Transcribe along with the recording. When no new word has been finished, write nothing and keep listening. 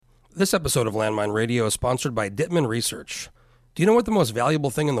This episode of Landmine Radio is sponsored by Dittman Research. Do you know what the most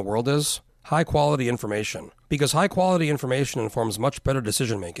valuable thing in the world is? High-quality information. Because high-quality information informs much better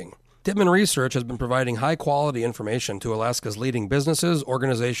decision-making. Dittman Research has been providing high-quality information to Alaska's leading businesses,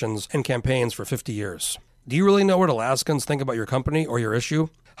 organizations, and campaigns for 50 years. Do you really know what Alaskans think about your company or your issue?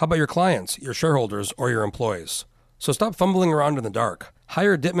 How about your clients, your shareholders, or your employees? So stop fumbling around in the dark.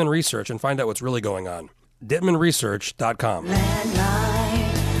 Hire Dittman Research and find out what's really going on. DittmanResearch.com.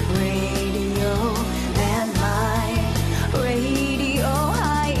 Landmine Radio, Landmine Radio,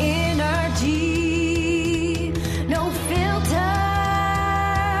 high energy, no filter.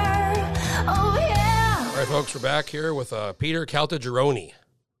 Oh yeah. All right, folks, we're back here with Peter Caltagirone.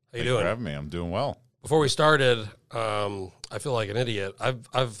 How you doing? For having me. I'm doing well. Before we started, I feel like an idiot.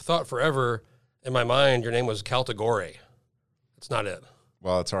 I've thought forever in my mind your name was Caltagore. It's not it.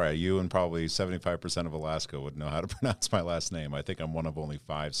 Well, it's all right. You and probably 75% of Alaska would know how to pronounce my last name. I think I'm one of only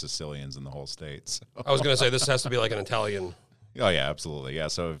 5 Sicilians in the whole state. So. I was going to say this has to be like an Italian. Oh, yeah, absolutely. Yeah,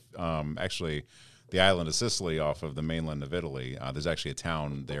 so actually, the island of Sicily off of the mainland of Italy, there's actually a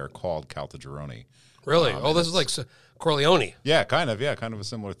town there called Caltagirone. Really? This is like Corleone. Yeah, kind of a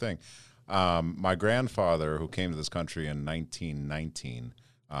similar thing. My grandfather, who came to this country in 1919,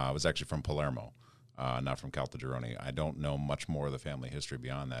 was actually from Palermo. Not from Caltagirone. I don't know much more of the family history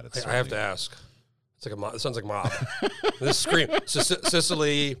beyond that. I have to ask. It's like it sounds like mob. This scream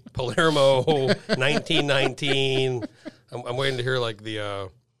Sicily, Palermo, 1919. I'm waiting to hear like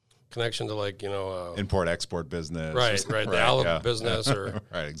the connection to like import export business. Right. The olive business or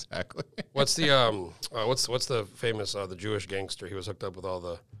right, exactly. What's the what's the famous the Jewish gangster? He was hooked up with all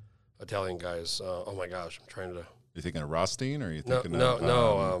the Italian guys. Oh my gosh, I'm trying to. You thinking of Rothstein, or are you thinking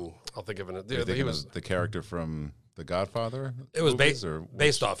I'll think of it. He was the character from The Godfather. It was based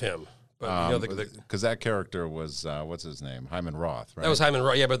off him, but because that character was what's his name, Hyman Roth, right? That was Hyman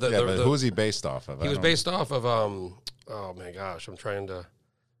Roth. Yeah, but who was he based off of? He was based off of oh my gosh, I'm trying to.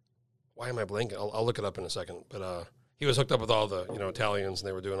 Why am I blanking? I'll look it up in a second. But he was hooked up with all the Italians, and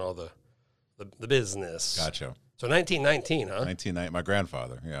they were doing all the business. Gotcha. So 1919, huh? 1990. My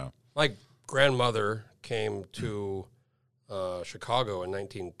grandfather, yeah. My grandmother came to Chicago in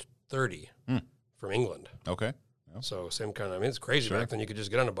 1930 from England. Okay. Yeah. So same kind of. I mean, it's crazy Sure. back then. You could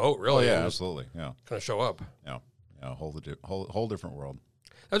just get on a boat, really. Oh yeah, absolutely. Yeah. Kind of show up. Yeah. A whole different world.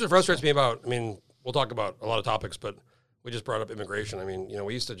 That's what frustrates me about. I mean, we'll talk about a lot of topics, but we just brought up immigration. I mean,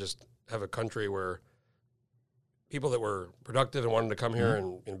 we used to just have a country where people that were productive and wanted to come here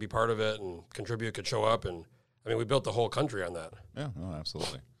and be part of it and contribute could show up, and I mean, we built the whole country on that. Yeah. No,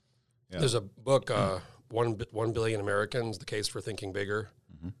 absolutely. Yeah. There's a book, 1 Billion Americans: The Case for Thinking Bigger,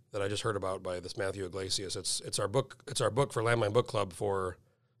 that I just heard about by this Matthew Iglesias. It's our book. It's our book for Landmine Book Club for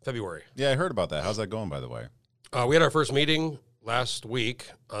February. Yeah, I heard about that. How's that going, by the way? We had our first meeting last week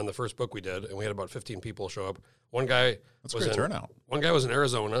on the first book we did, and we had about 15 people show up. One guy That's a great turnout. One guy was in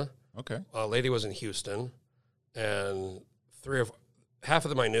Arizona. Okay. A lady was in Houston, and half of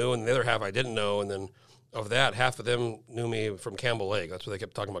them I knew, and the other half I didn't know, and then. Of that, half of them knew me from Campbell Lake. That's what they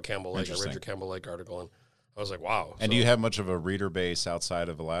kept talking about, Campbell Lake. I read your Campbell Lake article, and I was like, wow. And do you have much of a reader base outside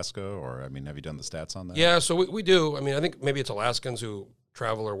of Alaska? Or, I mean, have you done the stats on that? Yeah, so we do. I mean, I think maybe it's Alaskans who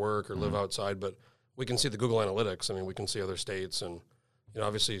travel or work or live outside, but we can see the Google Analytics. I mean, we can see other states and,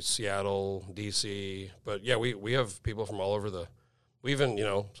 obviously Seattle, D.C. But, yeah, we have people from all over we even,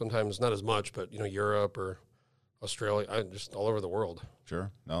 sometimes not as much, but, Europe or Australia, just all over the world.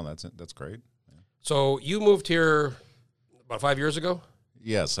 Sure. No, that's great. So you moved here about 5 years ago?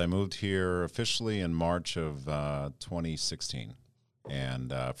 Yes, I moved here officially in March of 2016.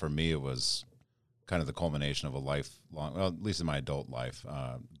 And for me, it was kind of the culmination of a lifelong, well, at least in my adult life,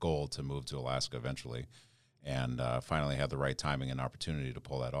 goal to move to Alaska eventually. And finally had the right timing and opportunity to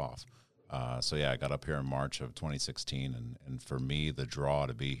pull that off. So, yeah, I got up here in March of 2016. And for me, the draw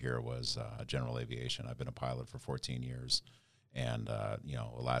to be here was general aviation. I've been a pilot for 14 years. And,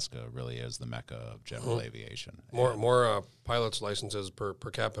 Alaska really is the mecca of general aviation. More pilots' licenses per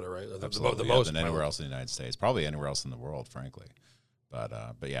capita, right? Absolutely, the most than anywhere else in the United States. Probably anywhere else in the world, frankly. But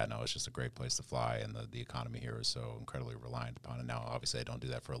yeah, no, it's just a great place to fly, and the economy here is so incredibly reliant upon it. Now, obviously, I don't do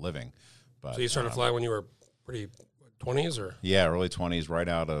that for a living. But, so you started flying when you were pretty 20s, or? Yeah, early 20s, right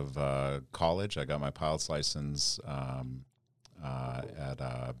out of college. I got my pilot's license at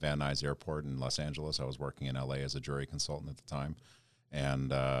Van Nuys Airport in Los Angeles. I was working in L.A. as a jury consultant at the time.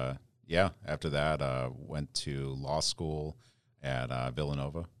 And, after that, went to law school at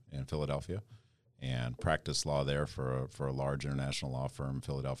Villanova in Philadelphia and practiced law there for a large international law firm.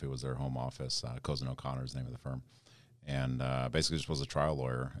 Philadelphia was their home office. Cozen O'Connor is the name of the firm. And basically just was a trial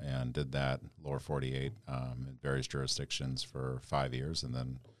lawyer and did that, lower 48, in various jurisdictions for 5 years, and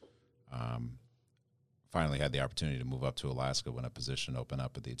then finally had the opportunity to move up to Alaska when a position opened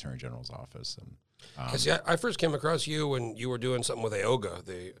up at the Attorney General's office. And See, I first came across you when you were doing something with AOGA,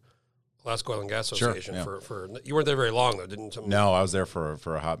 the Alaska Oil and Gas Association. yeah. For you weren't there very long though, didn't you? no, I was there for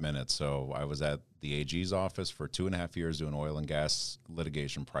a hot minute. So I was at the AG's office for 2.5 years doing oil and gas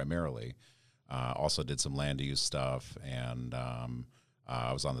litigation primarily. Also did some land use stuff, and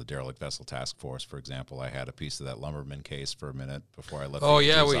I was on the derelict vessel task force, for example. I had a piece of that Lumberman case for a minute before I left. Oh, the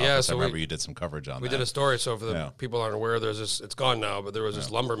yeah, AG's office. so I remember you did some coverage on We that. did a story. So for the Yeah. people aren't aware, there's this. It's gone now, but there was this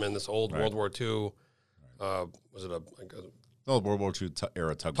lumberman, this old World War II. Was it a Old World War II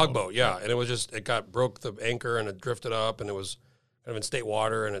era tugboat. tugboat? Yeah, and it was just it broke the anchor and it drifted up, and it was kind of in state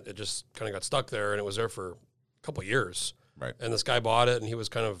water, and it just kind of got stuck there, and it was there for a couple of years. Right. And this guy bought it, and he was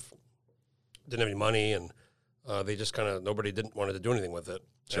kind of didn't have any money, and they just kind of nobody didn't wanted to do anything with it.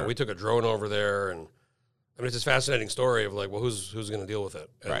 Sure. And we took a drone over there, and I mean it's this fascinating story of like, well, who's going to deal with it?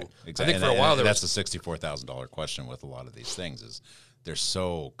 And Right. I Exactly. think for a while there that's was, the $64,000 question with a lot of these things is they're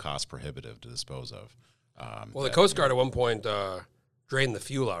so cost prohibitive to dispose of. well, the Coast Guard at one point drained the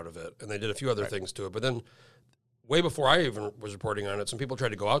fuel out of it, and they did a few other things to it. But then, way before I even was reporting on it, some people tried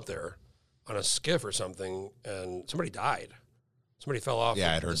to go out there on a skiff or something, and somebody died. Somebody fell off.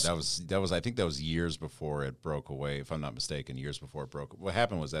 Yeah, I'd heard that was I think that was years before it broke away, if I'm not mistaken, years before it broke. What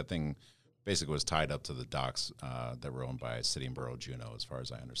happened was that thing basically was tied up to the docks that were owned by City and Borough of Juneau, as far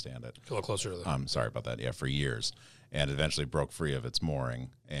as I understand it. A little closer to the. Sorry about that. Yeah, for years, and eventually broke free of its mooring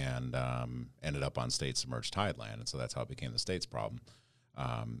and ended up on state submerged tideland, and so that's how it became the state's problem.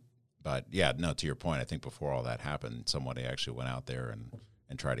 But yeah, no, to your point, I think before all that happened, somebody actually went out there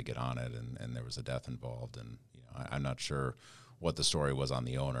and tried to get on it, and there was a death involved, and you know, I'm not sure what the story was on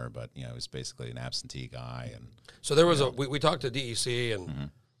the owner, but you know, he was basically an absentee guy, and So there was we talked to DEC,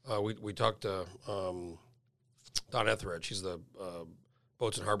 and we talked to Don Etheridge. He's the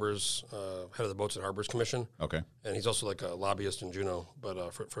Boats and Harbors head of the Boats and Harbors Commission. okay, And he's also like a lobbyist in Juneau,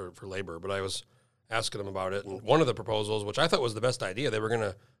 but for labor. But I was asking him about it, and one of the proposals, which I thought was the best idea, they were going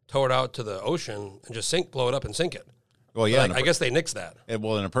to tow it out to the ocean and just blow it up and sink it. well, yeah, But I guess they nixed that.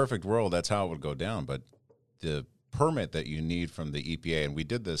 well, in a perfect world, that's how it would go down, but the permit that you need from the EPA, and we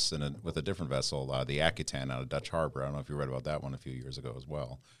did this with a different vessel, the Akutan out of Dutch Harbor. I don't know if you read about that one a few years ago as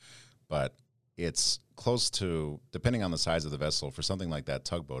well, but it's close to, depending on the size of the vessel, for something like that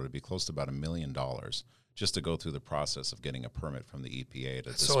tugboat, it'd be close to about $1 million just to go through the process of getting a permit from the EPA to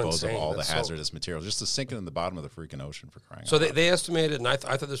That's so dispose of insane. all That's the so- hazardous materials, just to sink it in the bottom of the freaking ocean, for crying So out loud. they estimated, and I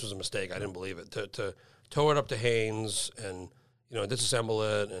thought this was a mistake. I didn't believe it. To tow it up to Haynes and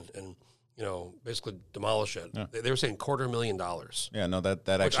disassemble it and basically demolish it. Yeah. They were saying $250,000. Yeah, no, that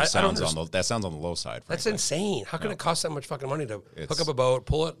I actually don't sounds on the low side. That's frankly. insane. How can it cost that much fucking money to hook It's- up a boat,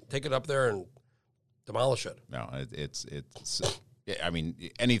 pull it, take it up there, and demolish it? No, it's yeah, I mean,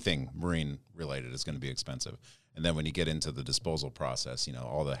 anything marine related is going to be expensive. And then when you get into the disposal process, you know,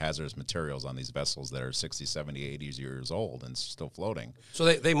 all the hazardous materials on these vessels that are 60, 70, 80 years old and still floating. So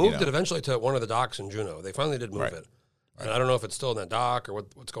they moved know. it eventually to one of the docks in Juneau. They finally did move Right. it. And I don't know if it's still in that dock or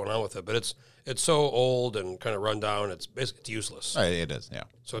what's going on with it, but it's so old and kind of run down. It's basically useless. It is, yeah,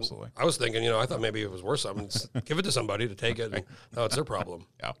 So absolutely. I was thinking, I thought maybe it was worth something. Just give it to somebody to take it. And now it's their problem.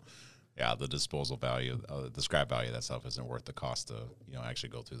 Yeah, the disposal value, the scrap value of that stuff isn't worth the cost to, actually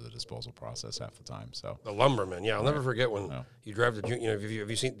go through the disposal process half the time. So The lumberman. Yeah, I'll never forget when Yeah. you drive to, have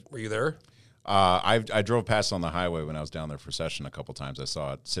you seen, were you there? I drove past on the highway when I was down there for session a couple times. I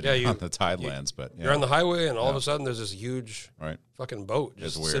saw it sitting on the tidelands, but You're on the highway, and all of a sudden there's this huge right, fucking boat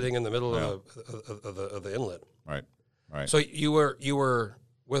just weird. sitting in the middle of the inlet. right. So you were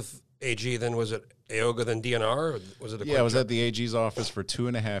with AG, then was it AOGA, then DNR? Or was it a Yeah, I was quick at the AG's office for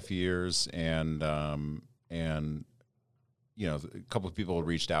 2.5 years, and a couple of people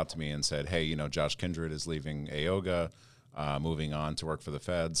reached out to me and said, "Hey, Josh Kindred is leaving AOGA, moving on to work for the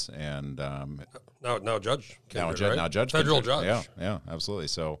feds, and now Judge Kindred, now right? Judge Federal Kindred." judge. Yeah, absolutely.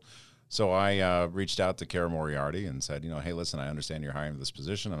 So I reached out to Kara Moriarty and said, "Hey, listen, I understand you're hiring for this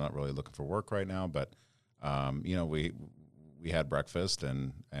position. I'm not really looking for work right now, but we had breakfast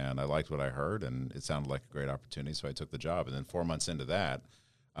and I liked what I heard, and it sounded like a great opportunity, so I took the job. And then 4 months into that,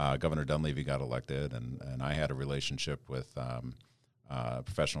 Governor Dunleavy got elected, and I had a relationship with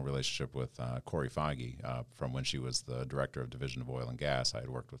professional relationship with Corey Foggy from when she was the director of Division of Oil and Gas. I had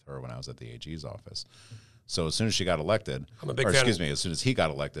worked with her when I was at the AG's office. So as soon as she got elected, I'm a big or fan excuse of- me, as soon as he got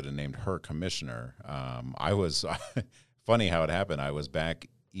elected and named her commissioner, I was funny how it happened. I was back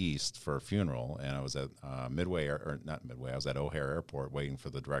east for a funeral, and I was at Midway, or not Midway, I was at O'Hare Airport waiting for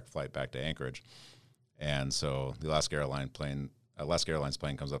the direct flight back to Anchorage. And so the Alaska Airlines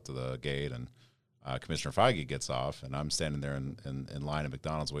plane comes up to the gate, and Commissioner Feige gets off, and I'm standing there in line at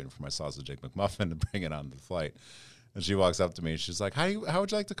McDonald's waiting for my sausage egg McMuffin to bring it on the flight. And she walks up to me and she's like, how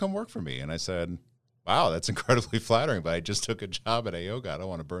would you like to come work for me? And I said, wow, that's incredibly flattering, but I just took a job at AOGA. I don't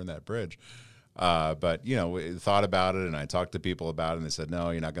want to burn that bridge. But, you know, we thought about it, and I talked to people about it, and they said,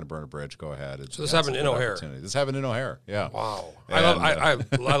 no, you're not going to burn a bridge. Go ahead. So this happened in O'Hare. This happened in O'Hare, yeah. Wow. And, I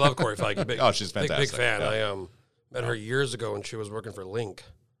love Corey Feige. Big, oh, she's fantastic. Big fan. Yeah. I met her years ago when she was working for Link.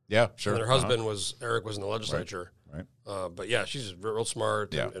 Yeah, sure. And her husband Eric was in the legislature. Right. But yeah, she's real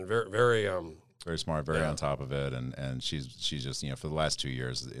smart and very, very smart, very on top of it. And she's just, you know, for the last 2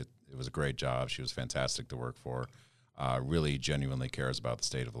 years, it was a great job. She was fantastic to work for. Really genuinely cares about the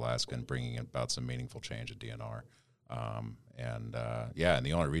state of Alaska and bringing about some meaningful change at DNR. And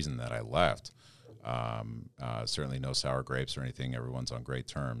the only reason that I left, certainly no sour grapes or anything. Everyone's on great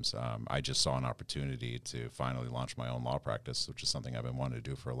terms. I just saw an opportunity to finally launch my own law practice, which is something I've been wanting to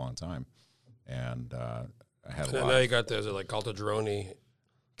do for a long time. And I had a lot. Now you got is it like Caltagirone?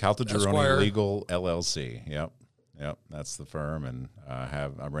 Caltagirone Legal LLC. Yep, that's the firm, and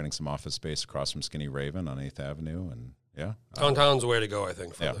I'm renting some office space across from Skinny Raven on 8th Avenue, and Downtown's the way to go, I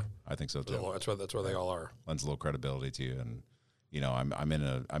think. I think so too. That's where they all are. Lends a little credibility to you, and you know, I'm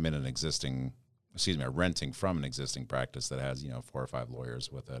renting from an existing practice that has 4 or 5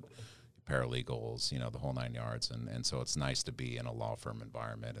 lawyers with it, paralegals, the whole 9 yards, and so it's nice to be in a law firm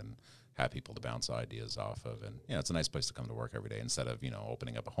environment and have people to bounce ideas off of, and it's a nice place to come to work every day instead of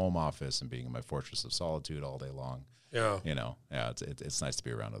opening up a home office and being in my fortress of solitude all day long. It's nice to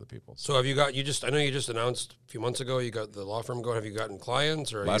be around other people. So have you got I know you just announced a few months ago you got the law firm going. Have you gotten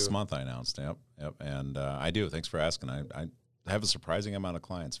clients or last month I announced? Yep, and I do. Thanks for asking. I have a surprising amount of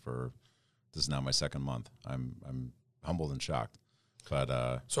clients for this is now my 2nd month. I'm humbled and shocked.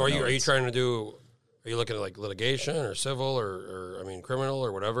 But so are you trying to do? Are you looking at like litigation or civil or criminal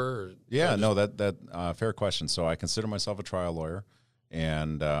or whatever? That fair question. So I consider myself a trial lawyer,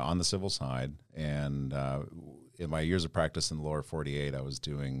 and on the civil side, and in my years of practice in the lower 48, I was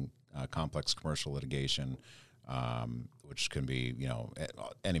doing complex commercial litigation, which can be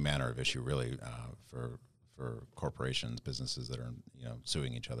any manner of issue really for corporations, businesses that are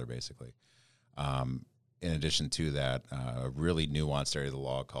suing each other basically. In addition to that, a really nuanced area of the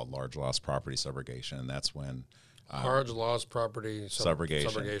law called large loss property subrogation, and that's when large loss property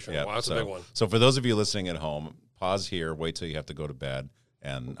subrogation. Yep. Wow, that's a big one. So for those of you listening at home, pause here, wait till you have to go to bed,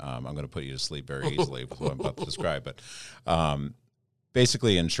 and I'm going to put you to sleep very easily with what I'm about to describe. But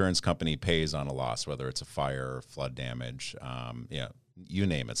basically, an insurance company pays on a loss, whether it's a fire, flood damage, you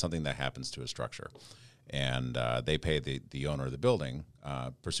name it, something that happens to a structure. And they pay the owner of the building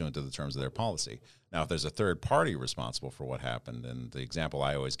pursuant to the terms of their policy. Now, if there's a third party responsible for what happened, and the example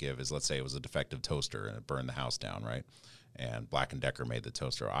I always give is, let's say it was a defective toaster and it burned the house down, right? And Black & Decker made the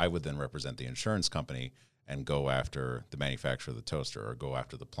toaster. I would then represent the insurance company and go after the manufacturer of the toaster or go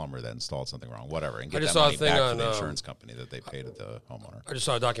after the plumber that installed something wrong, whatever, and get that money back from the insurance company that they paid to the homeowner. I just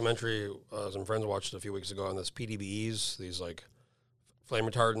saw a documentary some friends watched a few weeks ago on this PDBEs, these like flame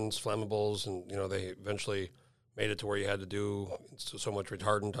retardants, flammables, and they eventually made it to where you had to do so much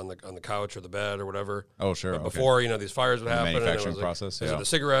retardant on the couch or the bed or whatever. Oh, sure. But before these fires would happen, manufacturing process. Is it the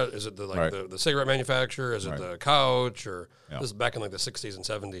cigarette? Is it the cigarette manufacturer? Is it the couch? Or this is back in like the 60s and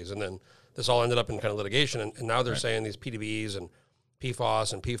 70s, and then this all ended up in kind of litigation, and now they're saying these PDBs and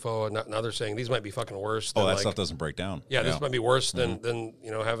PFOS and PFO, and now they're saying these might be fucking worse. That stuff doesn't break down. Yeah, this might be worse than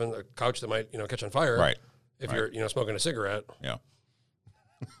having a couch that might catch on fire. Right. If you're smoking a cigarette. Yeah.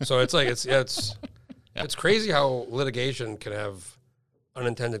 So it's like it's crazy how litigation can have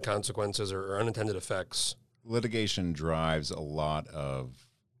unintended consequences or unintended effects. Litigation drives a lot of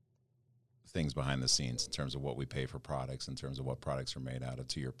things behind the scenes in terms of what we pay for products, in terms of what products are made out of,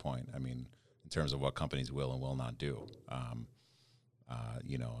 to your point. I mean, in terms of what companies will and will not do.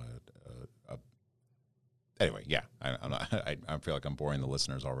 Anyway, yeah, I feel like I'm boring the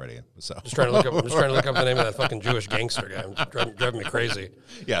listeners already. So I'm just trying to look up the name of that fucking Jewish gangster guy. Driving me crazy.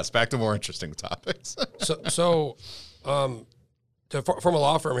 Yes, back to more interesting topics. So, from a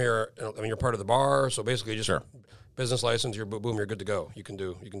law firm here, you're part of the bar. So basically, just business license. You're good to go. You can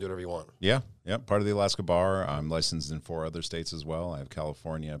do whatever you want. Yeah, part of the Alaska Bar. I'm licensed in 4 other states as well. I have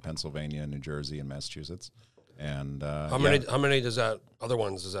California, Pennsylvania, New Jersey, and Massachusetts. And how many does that other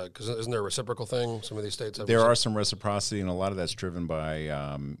ones is that because isn't there a reciprocal thing? Some of these states have there are some reciprocity, and a lot of that's driven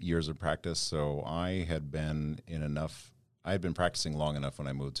by years of practice. So I had been practicing long enough when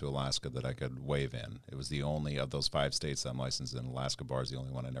I moved to Alaska that I could waive in. It was the only of those 5 states that I'm licensed in. Alaska Bar is the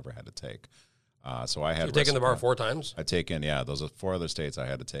only one I never had to take. So I had you've taken the bar 4 times. I've taken those are 4 other states I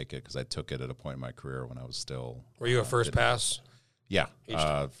had to take it because I took it at a point in my career when I was still. Were you a first pass?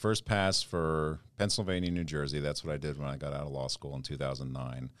 Yeah. First pass for Pennsylvania, New Jersey. That's what I did when I got out of law school in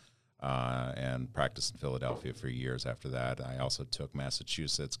 2009, and practiced in Philadelphia for years after that. I also took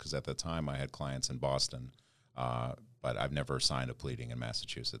Massachusetts because at the time I had clients in Boston, but I've never signed a pleading in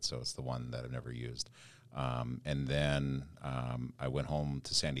Massachusetts, so it's the one that I've never used. And then I went home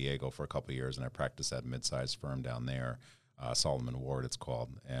to San Diego for a couple of years, and I practiced at a mid-sized firm down there, Solomon Ward it's called,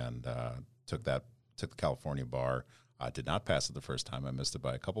 and took the California bar. I did not pass it the first time. I missed it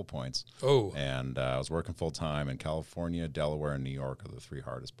by a couple points. Oh. And I was working full-time in California, Delaware, and New York are the 3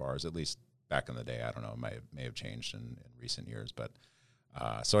 hardest bars, at least back in the day. I don't know. It may have changed in recent years. But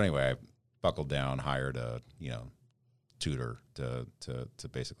so anyway, I buckled down, hired a tutor to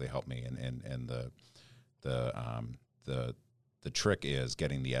basically help me. And the trick is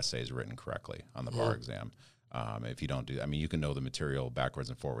getting the essays written correctly on the bar exam. If you don't do, you can know the material backwards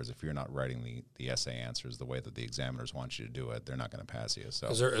and forwards. If you're not writing the essay answers the way that the examiners want you to do it, they're not going to pass you. So,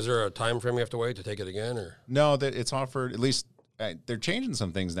 Is there a time frame you have to wait to take it again, or no? That it's offered. At least they're changing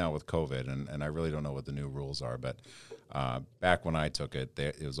some things now with COVID, and I really don't know what the new rules are. But back when I took it,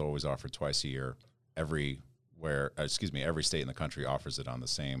 it was always offered twice a year. Every state in the country offers it on the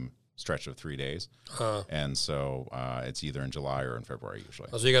same stretch of 3 days, and so it's either in July or in February usually.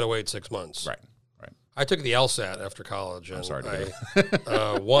 so you got to wait 6 months? Right. I took the LSAT after college, and I'm sorry to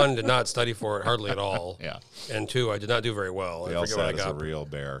hear. one, did not study for it hardly at all. Yeah. And 2, I did not do very well. The I forget what I LSAT is got. a real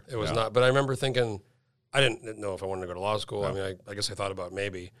bear. It was Yeah. not, but I remember thinking, I didn't know if I wanted to go to law school. No. I guess I thought about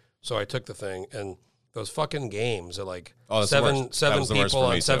maybe. So I took the thing, and those fucking games are like Oh, that's the seven worst. That was the worst people for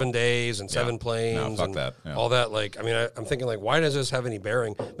me, on too. 7 days and 7 No, planes fuck and that. Yeah. all that. Like, I'm thinking, like, why does this have any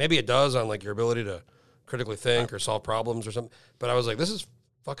bearing? Maybe it does on like your ability to critically think or solve problems or something. But I was like, this is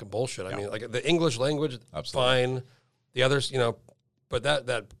fucking bullshit. I mean, like the English language, Absolutely. fine. The others, but that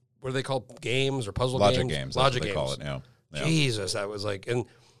what do they call games or puzzle Logic games? games. Logic that's games. what they call it. Yeah. Jesus, that was like,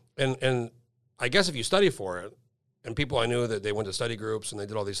 and I guess if you study for it, and people I knew that they went to study groups and they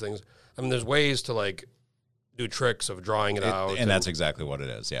did all these things. I mean, there's ways to like do tricks of drawing it out, And that's exactly what it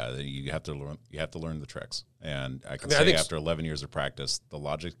is. Yeah, you have to learn. You have to learn the tricks. And I can I say think after 11 years of practice, the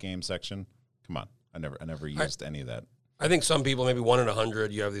logic game section. Come on, I never used any of that. I think some people, maybe 1 in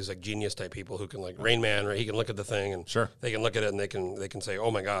 100, you have these like genius type people who can like Rain Man, right? He can look at the thing and Sure. they can look at it and they can say, oh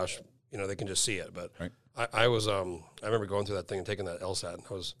my gosh, they can just see it. But Right. I was I remember going through that thing and taking that LSAT, and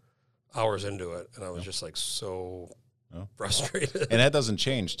I was hours into it, and I was just like so frustrated. And that doesn't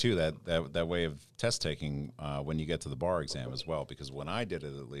change too. That way of test taking when you get to the bar exam as well. Because when I did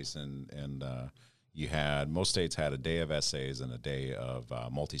it, at least, and you had most states had a day of essays and a day of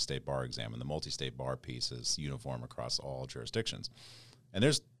multi-state bar exam, and the multi-state bar piece is uniform across all jurisdictions. And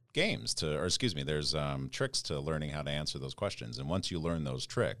there's there's tricks to learning how to answer those questions. And once you learn those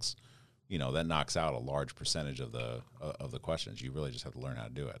tricks, that knocks out a large percentage of the questions. You really just have to learn how to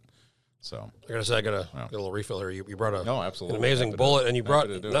do it. So I gotta say, I got a little refill here. You brought no, absolutely an amazing Happy to- bullet, and you brought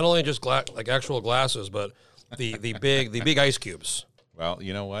happy to do not it. only just like actual glasses, but the big ice cubes. Well,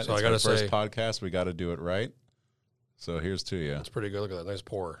 you know what? So It's I gotta our first say- podcast. We got to do it right. So here's to you. It's pretty good. Look at that, nice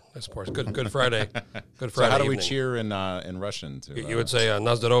pour. Nice pour. It's Good Friday. Good Friday. So how do we evening. cheer in Russian? To You would say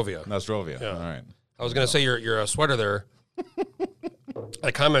Nazdarovia. Nostrovia. Yeah. All right. I was gonna say your sweater there.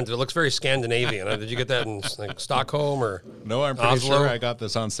 I commented it looks very Scandinavian. Did you get that in like Stockholm or? No, I'm pretty Oslo? sure I got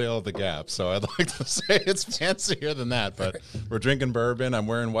this on sale at the Gap. So I'd like to say it's fancier than that. But we're drinking bourbon. I'm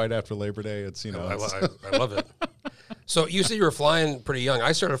wearing white after Labor Day. It's I love it. So you said you were flying pretty young.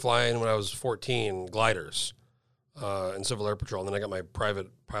 I started flying when I was 14, gliders in Civil Air Patrol. And then I got my private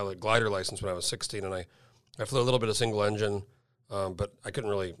pilot glider license when I was 16. And I flew a little bit of single engine, but I couldn't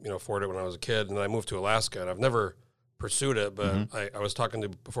really afford it when I was a kid. And then I moved to Alaska, and I've never pursued it. But I was talking to,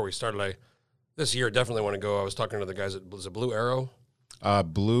 before we started, this year definitely want to go. I was talking to the guys was it Blue Arrow?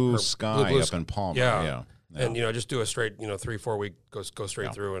 Blue Sky Blue up in Palmer. Yeah. Yeah. And just do a straight 3-4 week go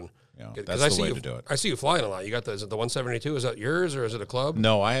straight through and Yeah, 'cause that's I the way see to do it. I see you flying a lot. You got is it the 172? Is that yours or is it a club?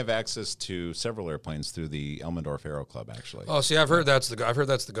 No, I have access to several airplanes through the Elmendorf Aero Club, actually. Oh, see, I've heard that's the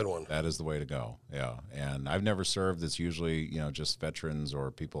good one. That is the way to go. Yeah. And I've never served. It's usually, just veterans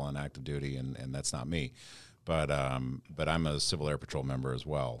or people on active duty, and that's not me. But I'm a Civil Air Patrol member as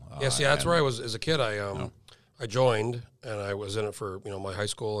well. Yeah, see, that's where I was as a kid. I joined and I was in it for my high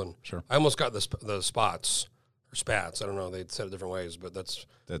school, and Sure. I almost got the spots or spats. I don't know, they said it different ways, but that's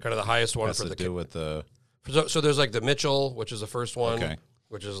kind of the highest one has for to the do kid. with the. So there's like the Mitchell, which is the first one, Okay.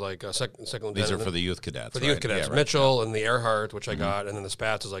 which is like a second lieutenant. These are for the youth cadets. For the youth right? cadets, Yeah, right. Mitchell and the Earhart, which I got, and then the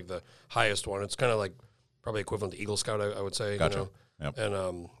Spats is like the highest one. It's kind of like probably equivalent to Eagle Scout, I would say. Gotcha. Yep.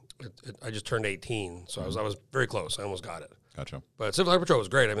 And I just turned 18, so I was very close. I almost got it. Gotcha. But Civil Air Patrol was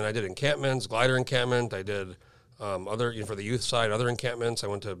great. I mean, I did encampments, glider encampment. I did For the youth side, other encampments. I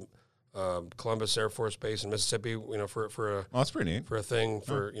went to Columbus Air Force Base in Mississippi, for Oh, that's pretty neat. a thing,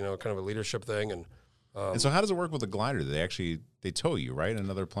 for kind of a leadership thing. And so how does it work with the glider? They tow you, right, in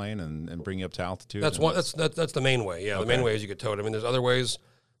another plane and bring you up to altitude? that's that's the main way. Yeah, the main way is you get towed. I mean, there's other ways.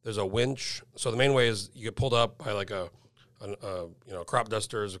 There's a winch. So the main way is you get pulled up by like a crop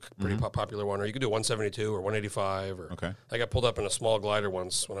duster is a pretty popular one, or you could do 172 or 185. Or I got pulled up in a small glider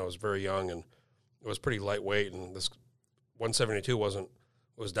once when I was very young, and it was pretty lightweight, and this 172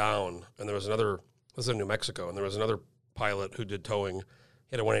 was down, and there was another. This is in New Mexico, and there was another pilot who did towing.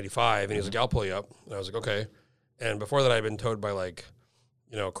 He had a 185, and he was like, "I'll pull you up," and I was like, "Okay." And before that, I'd been towed by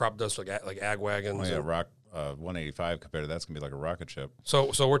crop dust like ag wagons. Oh, yeah, 185 compared to that's gonna be like a rocket ship.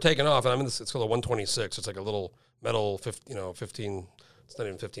 So we're taking off, and I'm in this. It's called a 126. It's like a little metal, 15. It's not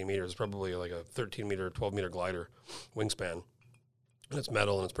even 15 meters. It's probably like a 13 meter, 12 meter glider wingspan, and it's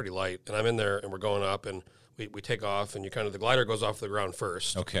metal and it's pretty light. And I'm in there, and we're going up, and we take off, and the glider goes off the ground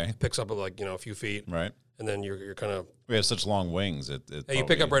first. Okay, picks up at a few feet, right, and then you're kind of. We have such long wings. You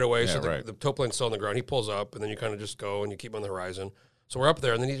pick up right away. Yeah, so the tow plane's still on the ground. He pulls up, and then you kind of just go and you keep on the horizon. So we're up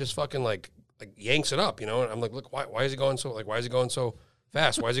there, and then he just fucking like yanks it up, And I'm like, look, why is he going so why is he going so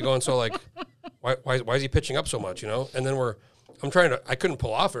fast? Why is he going so why is he pitching up so much? And then I couldn't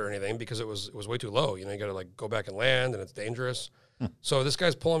pull off or anything because it was way too low. You got to go back and land, and it's dangerous. So this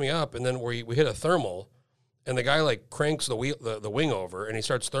guy's pulling me up, and then we hit a thermal, and the guy cranks the wing over, and he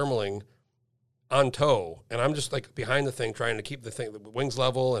starts thermaling on tow, and I'm just behind the thing trying to keep the wings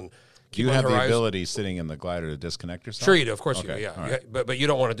level and. Do you have the ability sitting in the glider to disconnect yourself? Sure you do. Of course okay. you do, yeah. Right. But you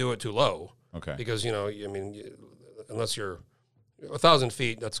don't want to do it too low. Okay. Because, unless you're 1,000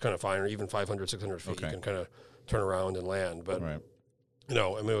 feet, that's kind of fine, or even 500, 600 feet, you can kind of turn around and land. But, right.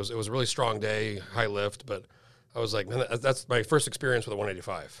 it was a really strong day, high lift, but I was like, man, that's my first experience with a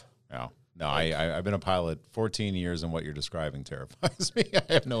 185. Yeah. No, I've been a pilot 14 years, and what you're describing terrifies me.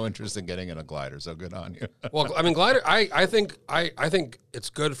 I have no interest in getting in a glider, so good on you. Well, I mean, glider. I think it's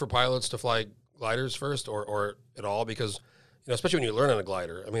good for pilots to fly gliders first, or at all, because especially when you learn on a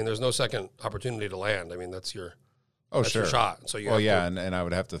glider. I mean, there's no second opportunity to land. I mean, that's your your shot. So and I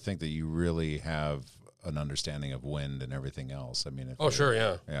would have to think that you really have an understanding of wind and everything else. I mean,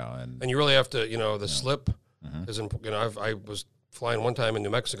 yeah, and you really have to. The slip is important. I was flying one time in New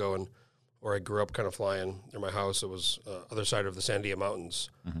Mexico, where I grew up kind of flying near my house. It was other side of the Sandia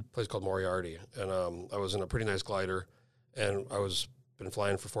Mountains, a place called Moriarty. And I was in a pretty nice glider, and been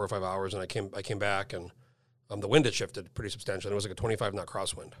flying for 4 or 5 hours, and I came back, and the wind had shifted pretty substantially. It was like a 25 knot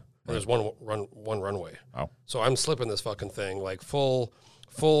crosswind. And there's one runway. Oh. So I'm slipping this fucking thing, full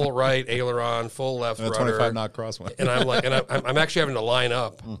right aileron, full left rudder. 25 knot crosswind. And I'm actually having to line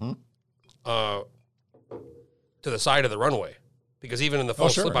up to the side of the runway. Because even in the full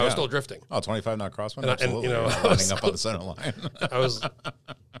slip, I was still drifting. Oh, 25 knot crosswind? And absolutely. Lining up on the center line. I was...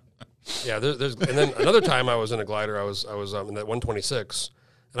 Yeah, there's and then another time I was in a glider. I was in that 126,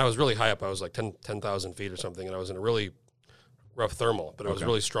 and I was really high up. I was like 10,000 feet or something, and I was in a really rough thermal, but it was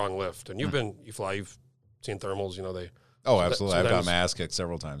really strong lift. And you've seen thermals, they... Oh, absolutely. I've got my ass kicked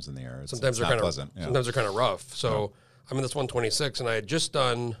several times in the air. Sometimes they're kind of pleasant. Yeah. Sometimes they're kind of rough. So I'm in this 126, and I had just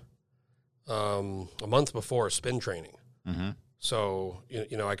done a month before spin training. Mm-hmm. So,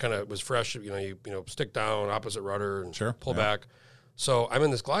 I kind of was fresh, you stick down, opposite rudder, and pull back. So I'm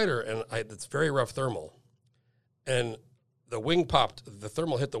in this glider, and it's very rough thermal. And the wing popped, the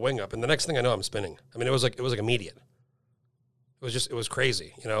thermal hit the wing up, and the next thing I know, I'm spinning. I mean, it was like immediate. It was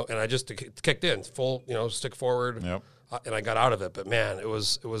crazy, and I just kicked in, full, stick forward, and I got out of it. But man, it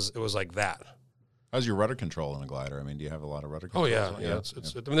was like that. How's your rudder control in a glider? I mean, do you have a lot of rudder control? Oh, yeah. I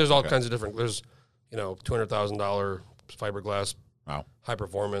mean, there's all kinds of different, there's, $200,000 fiberglass, high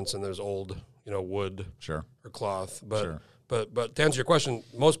performance, and there's old, wood or cloth. But to answer your question,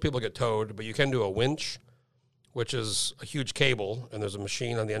 most people get towed, but you can do a winch, which is a huge cable, and there's a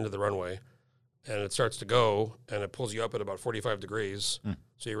machine on the end of the runway, and it starts to go, and it pulls you up at about 45 degrees,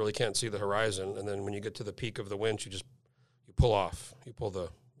 so you really can't see the horizon. And then when you get to the peak of the winch, you pull off. You pull the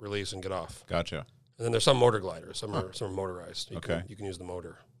release and get off. Gotcha. And then there's some motor gliders. Some are motorized. You can use the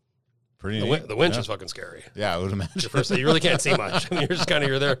motor. Pretty neat. The winch is fucking scary. Yeah, I would imagine. You really can't see much. You're just kind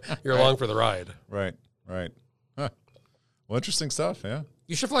of, you're along for the ride. Right. Huh. Well, interesting stuff, yeah.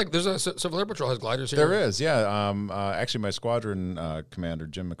 You should fly. There's a Civil Air Patrol has gliders here. There is, yeah. Actually, my squadron commander,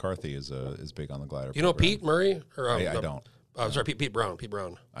 Jim McCarthy, is big on the glider. You know Pete Murray? Or, I don't. Sorry, Pete Brown. Pete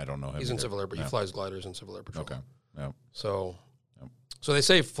Brown. I don't know him. He's in Civil Air, but he flies gliders in Civil Air Patrol. Okay. Yeah. So they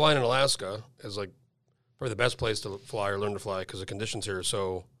say flying in Alaska is like probably the best place to fly or learn to fly because the conditions here are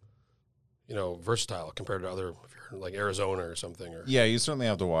so, versatile compared to other, if you're in like Arizona or something. Or Yeah, you certainly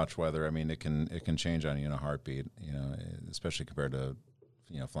have to watch weather. I mean, it can change on you in a heartbeat. Especially compared to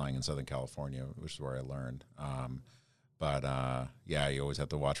flying in Southern California, which is where I learned. Yeah, you always have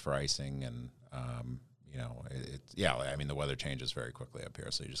to watch for icing, and I mean, the weather changes very quickly up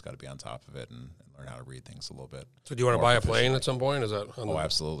here, so you just got to be on top of it and learn how to read things a little bit. So, do you want to buy a plane at some point? Is that?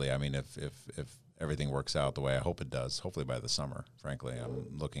 Absolutely. I mean, if everything works out the way I hope it does, hopefully by the summer. Frankly,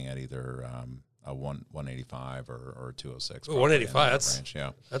 I'm looking at either a 185 or 206.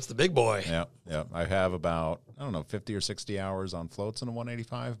 185. That's the big boy. Yeah. I have about 50 or 60 hours on floats in a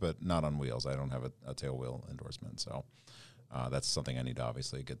 185, but not on wheels. I don't have a tail wheel endorsement, so. That's something I need to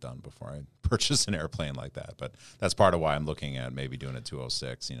obviously get done before I purchase an airplane like that. But that's part of why I'm looking at maybe doing a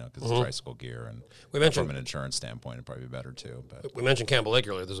 206, because it's tricycle gear, and from an insurance standpoint, it'd probably be better too. But we mentioned Campbell Lake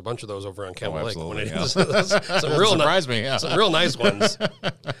earlier. There's a bunch of those over on Campbell Lake. Yeah. Some real surprised me. Yeah. Some real nice ones.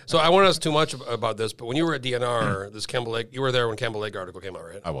 So I won't ask too much about this, but when you were at DNR, this Campbell Lake, you were there when Campbell Lake article came out,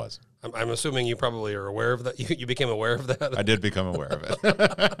 right? I was. I'm assuming you probably are aware of that. You became aware of that. I did become aware of it.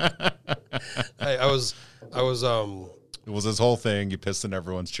 I was. It was this whole thing. You pissed in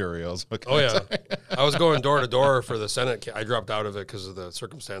everyone's Cheerios. Oh, yeah. I was going door to door for the Senate. I dropped out of it because of the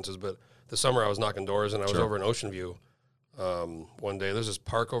circumstances. But this summer I was knocking doors, and I was over in Ocean View one day. There's this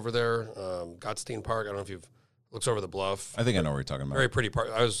park over there, Gottstein Park. I don't know if you've looks over the bluff. I think I know what you're talking about. Very pretty park.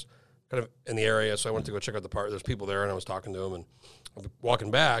 I was kind of in the area, so I went to go check out the park. There's people there, and I was talking to them. And I was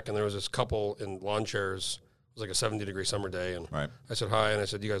walking back, and there was this couple in lawn chairs. It was like a 70-degree summer day. And I said, hi. And I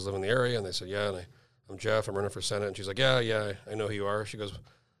said, you guys live in the area? And they said, yeah. And I'm Jeff. I'm running for Senate. And she's like, yeah, I know who you are. She goes,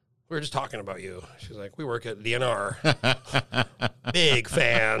 we were just talking about you. She's like, we work at DNR. Big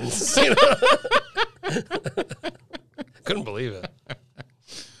fans. Couldn't believe it.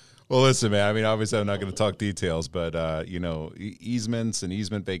 Well, listen, man. I mean, obviously, I'm not going to talk details, but easements and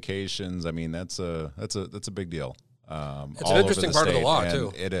easement vacations. I mean, that's a big deal. It's an interesting part of the law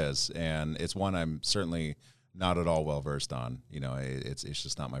too. It is, and it's one I'm certainly not at all well versed on. It's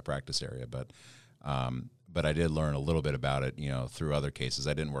just not my practice area, but I did learn a little bit about it, through other cases.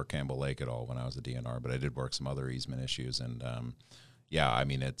 I didn't work Campbell Lake at all when I was a DNR, but I did work some other easement issues, and I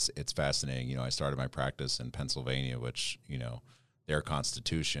mean, it's fascinating. I started my practice in Pennsylvania, which their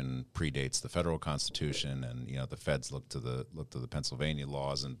constitution predates the federal constitution, and the feds look to the Pennsylvania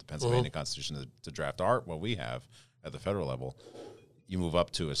laws and the Pennsylvania constitution to draft what we have at the federal level. You move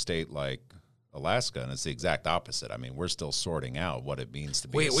up to a state like Alaska, and it's the exact opposite. I mean, we're still sorting out what it means to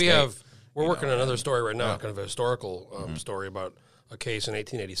be a state. We're working on another story right now, kind of a historical story about a case in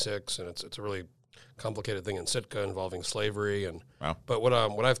 1886, and it's a really complicated thing in Sitka involving slavery. And but what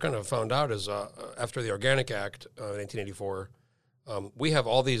I've kind of found out is after the Organic Act in 1884, we have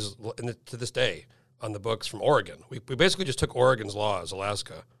all these to this day on the books from Oregon. We basically just took Oregon's laws,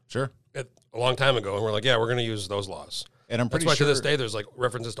 Alaska, a long time ago, and we're like, we're going to use those laws. And I'm pretty That's why sure to this day there's like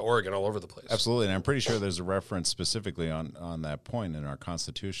references to Oregon all over the place. Absolutely, and I'm pretty sure there's a reference specifically on that point in our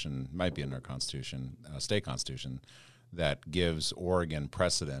Constitution, might be in our Constitution, state Constitution, that gives Oregon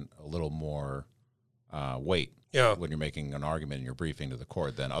precedent a little more weight when you're making an argument in your briefing to the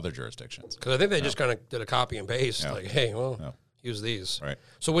court than other jurisdictions. Because I think they just kind of did a copy and paste, like, hey, use these. Right.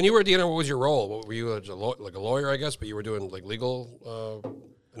 So when you were at DNR, what was your role? What were you, like a lawyer, I guess, but you were doing like legal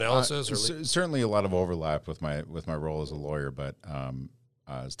analysis? Certainly a lot of overlap with my role as a lawyer, but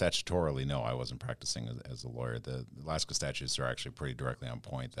statutorily, no, I wasn't practicing as a lawyer. The Alaska statutes are actually pretty directly on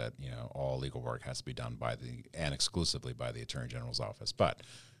point that all legal work has to be done and exclusively by the Attorney General's office. But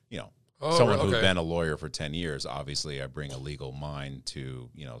someone who's been a lawyer for 10 years, obviously, I bring a legal mind to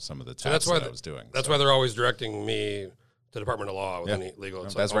some of the tasks that I was doing. That's why they're always directing me to Department of Law with any legal.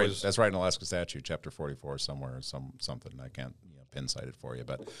 That's right. That's right in Alaska statute, Chapter 44 somewhere, something I can't pin cite it for you,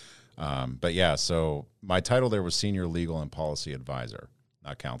 but yeah. So my title there was Senior Legal and Policy Advisor,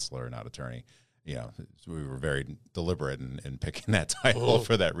 not counselor, not attorney. We were very deliberate in picking that title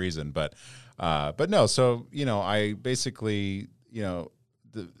for that reason. But no. So I basically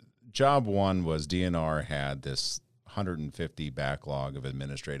the job one was DNR had this 150 backlog of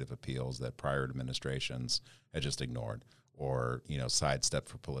administrative appeals that prior administrations had just ignored or, sidestepped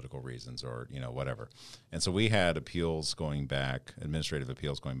for political reasons or, whatever. And so we had administrative appeals going back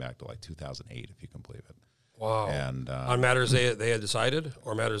to like 2008, if you can believe it. Wow. And on matters they had decided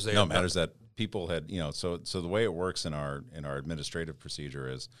or matters they matters that people had, so the way it works in our administrative procedure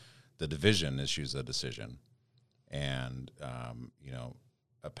is the division issues a decision and,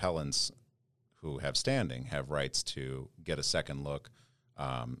 appellants who have standing have rights to get a second look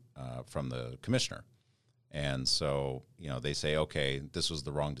from the commissioner. And so, they say, okay, this was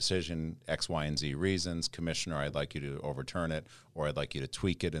the wrong decision, X, Y, and Z reasons. Commissioner, I'd like you to overturn it, or I'd like you to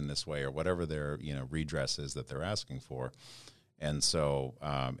tweak it in this way, or whatever their, redress is that they're asking for. And so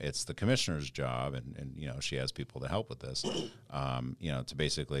it's the commissioner's job, and she has people to help with this, to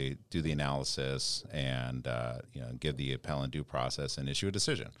basically do the analysis and, give the appellant due process and issue a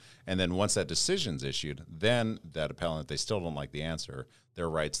decision. And then once that decision's issued, then that appellant, they still don't like the answer, their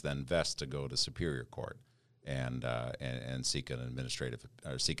rights then vest to go to Superior Court and seek an administrative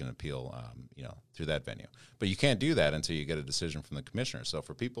or seek an appeal, through that venue. But you can't do that until you get a decision from the commissioner. So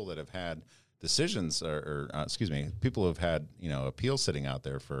for people that have had decisions, people who have had, appeals sitting out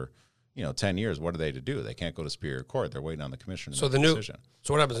there for, 10 years, what are they to do? They can't go to Superior Court. They're waiting on the commissioner to make a decision.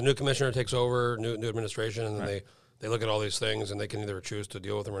 So what happens? The new commissioner takes over, new administration, and then they look at all these things, and they can either choose to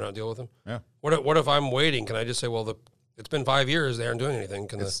deal with them or not deal with them? Yeah. What if I'm waiting? Can I just say, well, it's been 5 years, they aren't doing anything?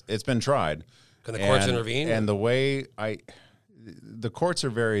 It's been tried. Can the courts intervene? And the way the courts are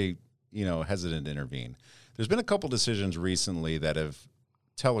very, hesitant to intervene. There's been a couple decisions recently that have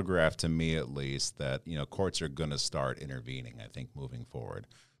telegraphed to me, at least, that courts are going to start intervening. I think moving forward,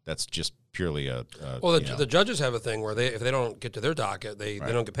 that's just purely the judges have a thing where if they don't get to their docket, they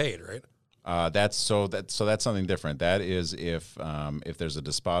don't get paid, right? That's something different. That is if there's a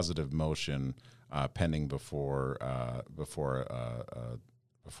dispositive motion pending before a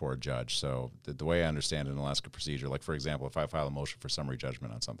judge. So the way I understand it in Alaska procedure, like for example, if I file a motion for summary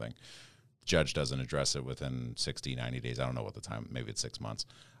judgment on something, judge doesn't address it within 60, 90 days. I don't know what the time, maybe it's 6 months.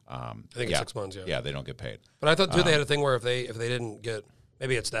 I think it's 6 months, yeah. Yeah, they don't get paid. But I thought, too, they had a thing where if they didn't get,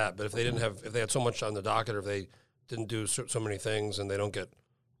 maybe it's that, but if they had so much on the docket, or if they didn't do so many things and they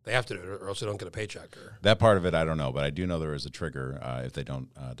have to do it, or else they don't get a paycheck. That part of it, I don't know, but I do know there is a trigger if they don't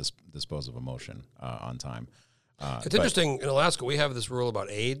dispose of a motion on time. It's interesting, in Alaska, we have this rule about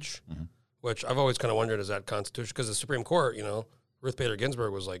age, which I've always kind of wondered, is that constitutional? Because the Supreme Court, Ruth Bader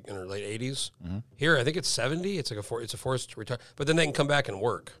Ginsburg was like in her late 80s. Here, I think it's 70. It's like it's a forced retire, but then they can come back and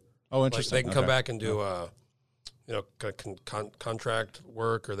work. Oh, interesting. Like they can come back and do, contract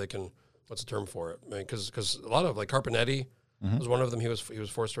work, or they can. What's the term for it? I mean, because a lot of like Carpenetti was one of them. He was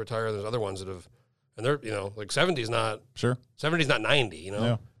forced to retire. There's other ones that have, and they're like 70's not 70's not 90.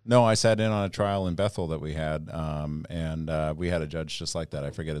 No, I sat in on a trial in Bethel that we had, and we had a judge just like that. I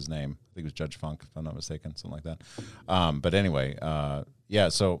forget his name. I think it was Judge Funk, if I'm not mistaken, something like that. But anyway,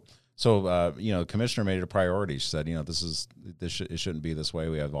 So the commissioner made it a priority. She said, it shouldn't be this way.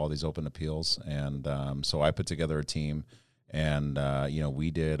 We have all these open appeals, and so I put together a team, and we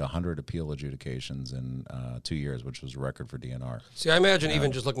did 100 appeal adjudications in 2 years, which was a record for DNR. See, I imagine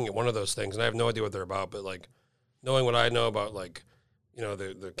even just looking at one of those things, and I have no idea what they're about, but like knowing what I know about like.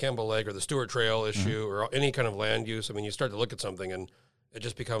 The Campbell Lake or the Stewart Trail issue or any kind of land use. I mean, you start to look at something and it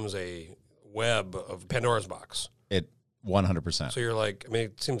just becomes a web of Pandora's box. It 100%. So you're like, I mean,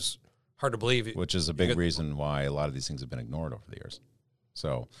 it seems hard to believe. Which is a big reason why a lot of these things have been ignored over the years.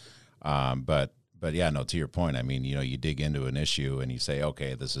 So, but yeah, no, to your point, I mean, you dig into an issue and you say,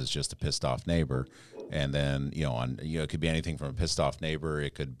 okay, this is just a pissed off neighbor. And then, it could be anything from a pissed off neighbor.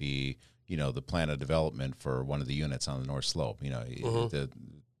 It could be, the plan of development for one of the units on the North Slope.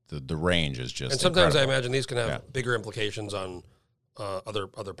 The range is just. And sometimes incredible. I imagine these can have bigger implications on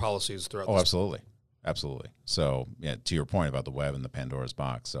other policies throughout. Oh, absolutely. So yeah, to your point about the web and the Pandora's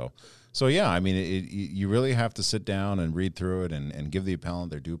box. So yeah, I mean, you really have to sit down and read through it and give the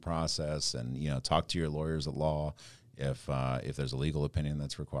appellant their due process, and talk to your lawyers at law if there's a legal opinion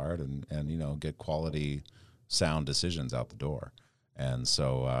that's required, and get quality, sound decisions out the door. And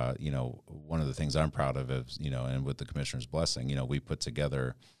so, one of the things I'm proud of is, and with the commissioner's blessing, we put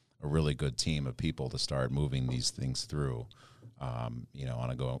together a really good team of people to start moving these things through, on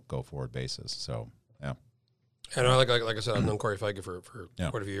a go forward basis. So, yeah. And like I said, I've known Corey Feige for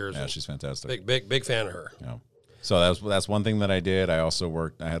quite a few years. Yeah, she's fantastic. Big fan of her. Yeah. So that's one thing that I did. I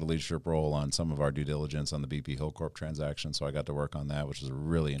also I had a leadership role on some of our due diligence on the BP Hillcorp transaction, so I got to work on that, which was a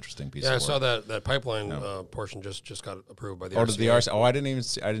really interesting piece of work. Yeah, I saw that pipeline portion just got approved by the RCA. Did the RCA? Oh, I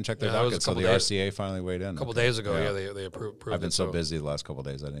didn't check their docket, so the RCA finally weighed in. A couple days ago, they approved I've been it. so busy the last couple of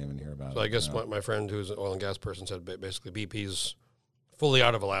days, I didn't even hear about it. So I guess my friend who's an oil and gas person said basically BP's fully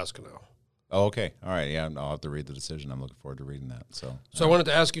out of Alaska now. Oh, okay. All right. Yeah, I'll have to read the decision. I'm looking forward to reading that. So I wanted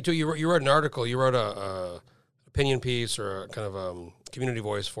to ask you, too, you wrote an article. You wrote a opinion piece or a kind of community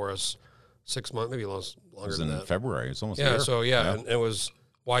voice for us 6 months, maybe a little longer than that. It was in February. It's almost a year. year. So, and it was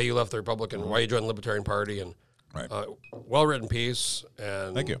why you left the Republican, why you joined the Libertarian Party, and well-written piece.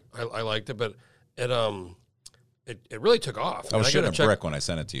 And thank you. I liked it, but it really took off. I was shooting a brick when I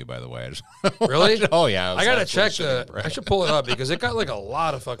sent it to you, by the way. Really? Oh, yeah. I got to check I should pull it up because it got like a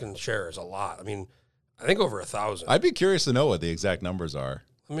lot of fucking shares, a lot. I mean, I think over 1,000. I'd be curious to know what the exact numbers are.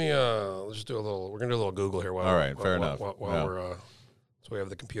 Let me let's just do a little. We're gonna do a little Google here. While All right, while- fair while- enough. While Yeah. we're so we have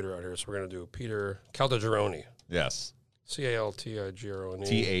the computer out here. So we're gonna do Peter Caltagirone. Yes. Caltigirone.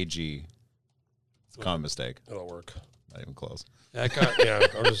 TAG. It's a common mistake. It'll work. Not even close. Yeah,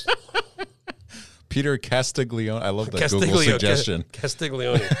 I'm just Peter Castiglione. I love that Google suggestion.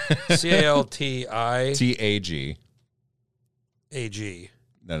 Castiglione. CALTIAG. TAG.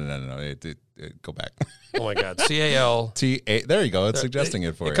 No. Go back. Oh my God. CAL. TA. There you go. It's suggesting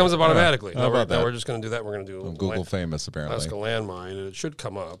it for you. It comes up automatically. How about that? We're just going to do that. We're going to do Google famous, apparently. Alaska landmine, and it should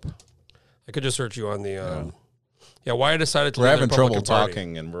come up. I could just search you on the. Why I decided to. We're leave the having trouble Republican Party.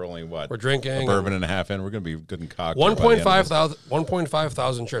 talking, and we're only what? We're drinking a bourbon and a half in. We're going to be good and cocked. 1.5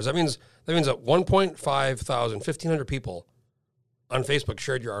 thousand shares. That means that 1.5 thousand, 1,500 people on Facebook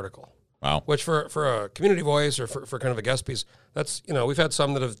shared your article. Wow. Which for a community voice or for kind of a guest piece, that's, we've had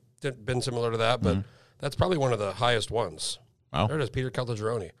some that have been similar to that, but that's probably one of the highest ones. Wow. There it is, Peter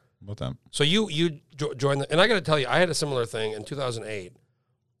Caltagirone. About that. So you joined and I got to tell you, I had a similar thing in 2008.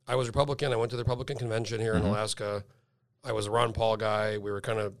 I was Republican. I went to the Republican convention here in Alaska. I was a Ron Paul guy. We were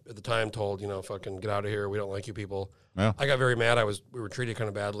kind of at the time told, fucking get out of here. We don't like you people. Yeah. I got very mad. We were treated kind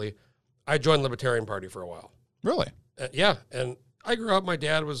of badly. I joined the Libertarian Party for a while. Really? Yeah, and I grew up. My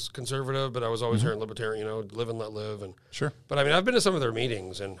dad was conservative, but I was always hearing libertarian. Live and let live. And Sure. But I mean, I've been to some of their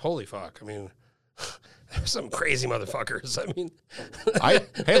meetings, and holy fuck, I mean, there's some crazy motherfuckers. I mean,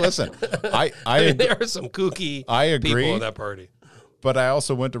 Hey, listen. I mean, there are some kooky I agree. people in that party. But I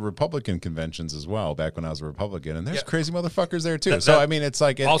also went to Republican conventions as well back when I was a Republican, and there's Yeah. crazy motherfuckers there too. That- So I mean, it's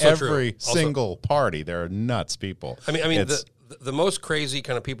like in also true. every Also- single party there are nuts people. I mean, It's- the most crazy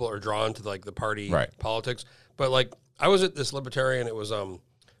kind of people are drawn to like the party Right. politics. But like, I was at this libertarian. It was I'll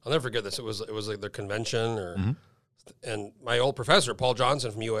never forget this. It was like their convention and my old professor Paul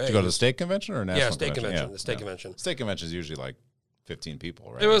Johnson from UA. Did you go to the state convention or national? Yeah, state convention. Yeah. The state convention. State convention is usually like 15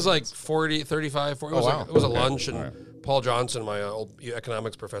 people, right? It was like 40, 35, 40. It was, wow. like, it was a Okay. lunch, and All right. Paul Johnson, my old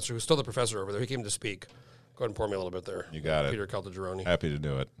economics professor, who's still the professor over there, he came to speak. Go ahead and pour me a little bit there. You got it. Peter Caltagirone. Happy to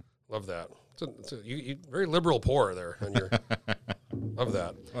do it. Love that. It's a you very liberal pour there. And you're, love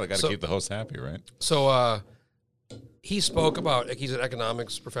that. Well, I got to keep the host happy, right? So he spoke about, like, he's an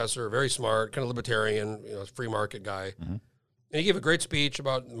economics professor, very smart, kind of libertarian, free market guy. And he gave a great speech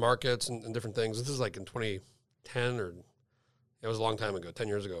about markets and different things. This is like in 2010 or it was a long time ago, 10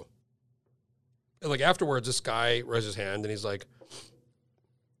 years ago. And like afterwards, this guy raised his hand and he's like,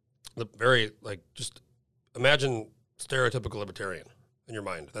 just imagine stereotypical libertarian in your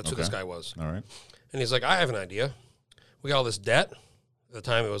mind. That's who this guy was. All right. And he's like, I have an idea. We got all this debt. At the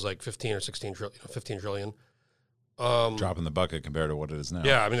time, it was like 15 or 16 trillion, 15 trillion. Drop in the bucket compared to what it is now.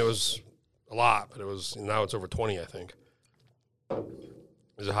 Yeah, I mean, it was a lot, but now it's over 20, I think.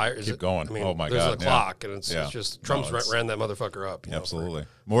 Is it higher? Keep going. I mean, Oh, my there's God, a yeah. clock, and it's Yeah. just No, Trump's it's- ran that motherfucker up. Absolutely.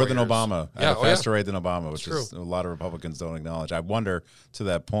 More than years. Obama. At Yeah, a oh, yeah. faster rate than Obama, which It's is a lot of Republicans don't acknowledge. I wonder, to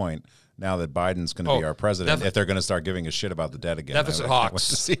that point, now that Biden's going to be our president, if they're going to start giving a shit about the debt again. Deficit I can't wait hawks.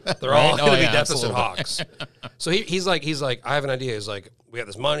 to see that. They're all Right? going to be yeah, deficit absolutely. hawks. So he's like, I have an idea. He's like, we have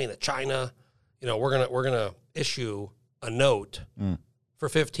this money that China, we're gonna issue a note for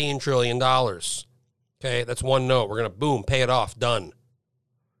 $15 trillion. Okay, that's one note. We're gonna pay it off, done.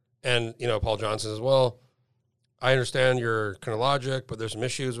 And Paul Johnson says, well, I understand your kind of logic, but there's some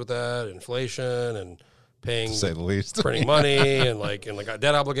issues with that, inflation and paying, To say the least. printing money and like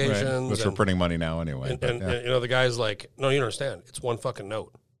debt obligations. Right. Which we're and- printing money now anyway. but, and, yeah. and the guy's like, no, you don't understand. It's one fucking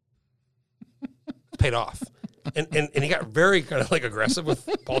note. It's paid off. And he got very kind of like aggressive with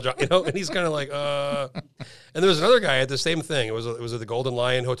Paul John, and he's kind of like, And there was another guy at the same thing. It was at the Golden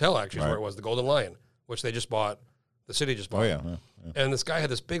Lion Hotel, actually, is where it was, the Golden Lion, which they just bought. The city just bought. Oh, yeah. And this guy had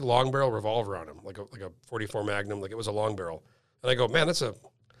this big long barrel revolver on him, like a 44 Magnum, like it was a long barrel. And I go, man, that's a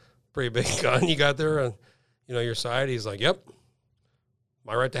pretty big gun you got there on, your side. He's like, yep,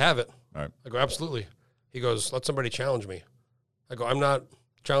 my right to have it. All right. I go, absolutely. He goes, let somebody challenge me. I go, I'm not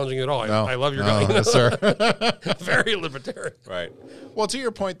challenging you at all. No. I love your No, gun. yes, sir. Very libertarian. Right. Well, to your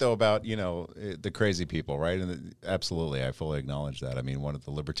point, though, about, the crazy people, right? And absolutely, I fully acknowledge that. I mean, one of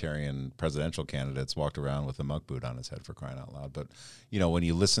the libertarian presidential candidates walked around with a monk boot on his head, for crying out loud. But, when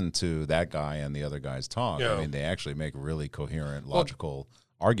you listen to that guy and the other guys talk, Yeah. I mean, they actually make really coherent, logical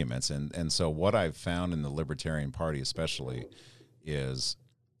arguments. And so what I've found in the Libertarian Party especially is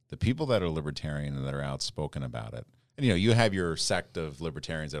the people that are libertarian and that are outspoken about it. And, you have your sect of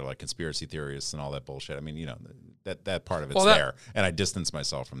libertarians that are like conspiracy theorists and all that bullshit. I mean, that part of it's there. And I distance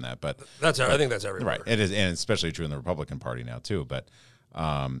myself from that. But I think that's everywhere. right. It is, and especially true in the Republican Party now, too. But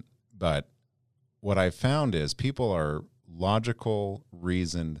what I found is people are logical,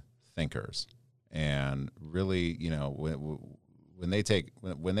 reasoned thinkers. And really, when they take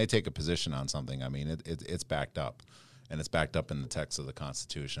a position on something, I mean, it's backed up, and it's backed up in the text of the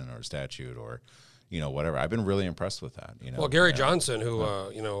Constitution or statute or, whatever. I've been really impressed with that. Well, Gary Johnson, who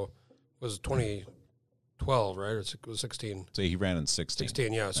was 2012, right, or it was 16. So he ran in 16.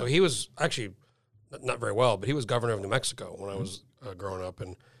 16, yeah. So he was actually not very well, but he was governor of New Mexico when I was growing up,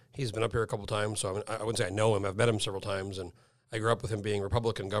 and he's been up here a couple times. So I mean, I wouldn't say I know him. I've met him several times, and I grew up with him being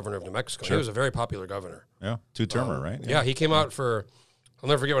Republican governor of New Mexico. Sure. He was a very popular governor. Yeah, two-termer, right? Yeah, he came out for. I'll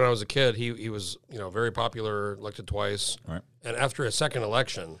never forget when I was a kid. He was very popular, elected twice. Right. And after his second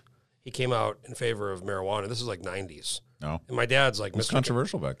election, he came out in favor of marijuana. This is like 90s. No. And my dad's like It was Mr.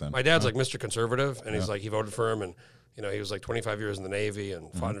 controversial back then. My dad's like Mr. Conservative, and he's like, he voted for him, and he was like 25 years in the Navy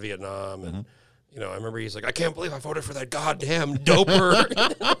and fought in Vietnam, and I remember he's like, I can't believe I voted for that goddamn doper.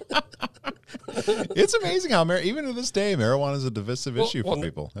 It's amazing how even to this day, marijuana is a divisive issue for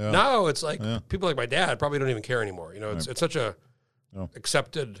people. Yeah. Now it's like people like my dad probably don't even care anymore. It's such a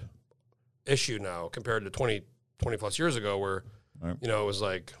accepted issue now compared to 20 plus years ago, where it was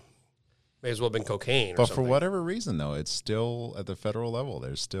like may as well have been cocaine. But for whatever reason, though, it's still at the federal level.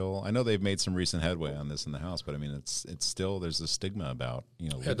 There's still, I know they've made some recent headway on this in the House, but I mean, it's still, there's a stigma about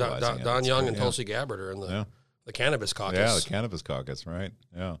legalizing it. Don Young and Tulsi Gabbard are in the cannabis caucus. Yeah, the cannabis caucus, right?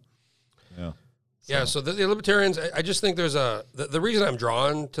 Yeah, yeah. Yeah, so the libertarians, I just think there's the reason I'm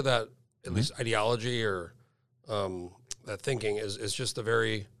drawn to that, at least ideology or that thinking is just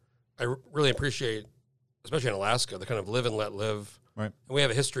I really appreciate, especially in Alaska, the kind of live and let live. Right. And we have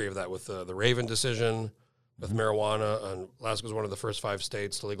a history of that with the Raven decision, with marijuana. And Alaska was one of the first 5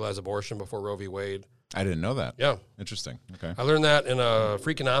 states to legalize abortion before Roe v. Wade. I didn't know that. Yeah. Interesting. Okay. I learned that in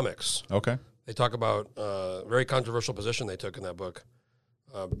Freakonomics. Okay. They talk about a very controversial position they took in that book.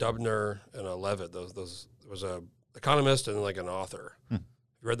 Dubner and Levitt, those was a economist and like an author. You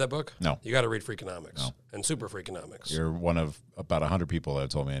read that book? No. You got to read Freakonomics and Super Freakonomics. You're one of about 100 people that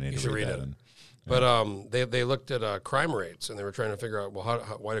told me I need to read that. It. But they looked at crime rates, and they were trying to figure out, well,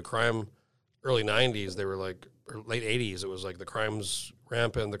 why did crime, early 90s, they were like, or late 80s, it was like the crime's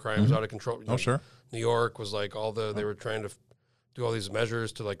rampant, the crime's out of control. Sure. New York was like they were trying to do all these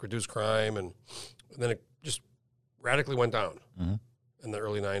measures to like reduce crime, and then it just radically went down in the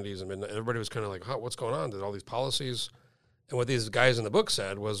early 90s. I mean, everybody was kind of like, what's going on? Did all these policies? And what these guys in the book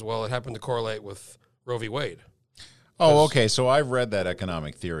said was, well, it happened to correlate with Roe v. Wade. Oh, okay. So I've read that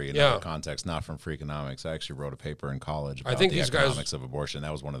economic theory in other context, not from Freakonomics. I actually wrote a paper in college about the economics of abortion.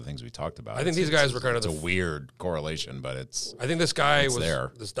 That was one of the things we talked about. I think these guys were kind of a weird correlation, but I think this guy was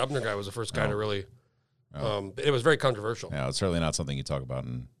there. This Dubner guy was the first guy to really. It was very controversial. Yeah, it's certainly not something you talk about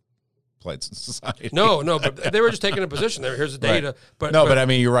in polite society. No, but they were just taking a position. Here's the data. Right. But I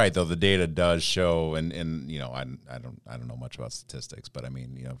mean, you're right though. The data does show, and I don't know much about statistics, but I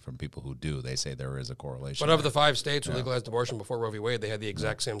mean, from people who do, they say there is a correlation. But of the 5 states who legalized abortion before Roe v. Wade, they had the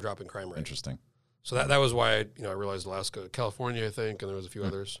exact same drop in crime rate. Interesting. So that was why I realized Alaska, California, I think, and there was a few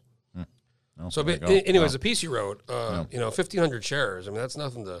others. Oh, so, anyways, the piece you wrote, 1,500 shares. I mean, that's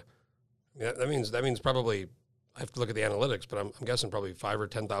nothing to. I mean, that means probably. I have to look at the analytics, but I'm guessing probably 5,000 or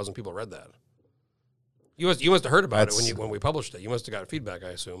 10,000 people read that. You must have heard about it when we published it. You must have got feedback, I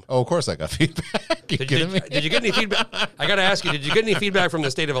assume. Oh, of course I got feedback. Did you get any feedback? I got to ask you, did you get any feedback from the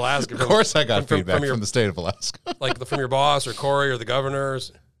state of Alaska? Of course I got feedback from the state of Alaska. Like from your boss or Corey or the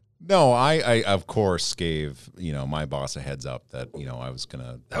governors? No, I of course gave my boss a head up that I was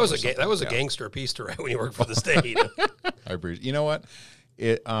gonna. That was a gangster piece to write when you worked for the state. I appreciate. You know what?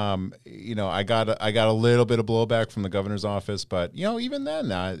 I got a little bit of blowback from the governor's office, but even then,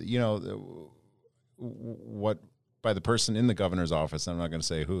 what by the person in the governor's office, I'm not going to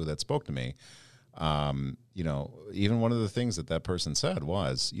say who, that spoke to me. Even one of the things that person said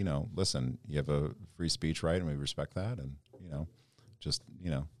was, listen, you have a free speech right, and we respect that, and just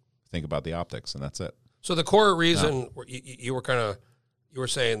think about the optics, and that's it. So the core reason you were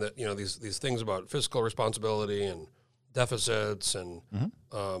saying that these things about fiscal responsibility and deficits and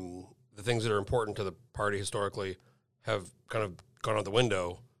the things that are important to the party historically have kind of gone out the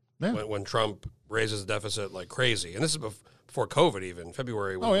window when Trump raises the deficit like crazy. And this is before COVID even,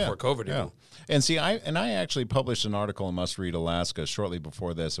 February before COVID even. And see, I actually published an article in Must Read Alaska shortly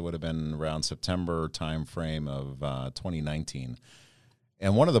before this. It would have been around September time frame of 2019.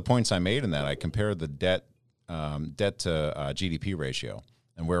 And one of the points I made in that, I compared the debt to GDP ratio.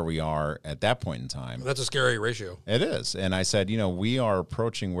 And where we are at that point in time. That's a scary ratio. It is. And I said, we are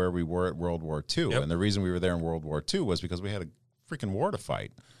approaching where we were at World War II. Yep. And the reason we were there in World War II was because we had a freaking war to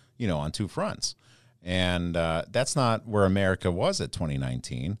fight, on 2 fronts. And that's not where America was at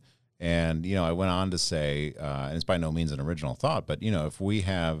 2019. And, I went on to say, and it's by no means an original thought, but, if we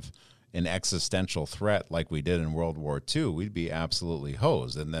have an existential threat like we did in World War II, we'd be absolutely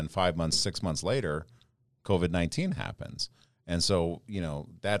hosed. And then 5 months, 6 months later, COVID-19 happens. And so,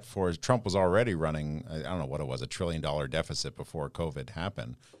 that for Trump was already running, I don't know what it was, $1 trillion deficit before COVID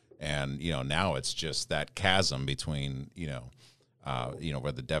happened. And, now it's just that chasm between,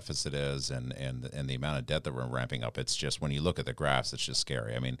 where the deficit is and the amount of debt that we're ramping up. It's just, when you look at the graphs, it's just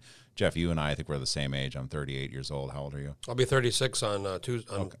scary. I mean, Jeff, you and I think we're the same age. I'm 38 years old. How old are you? I'll be 36 on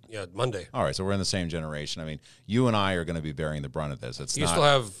Tuesday. Monday. All right, so we're in the same generation. I mean, you and I are going to be bearing the brunt of this. You still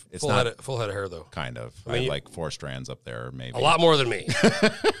have full head of hair, though. Kind of. I mean, like 4 strands up there, maybe. A lot more than me.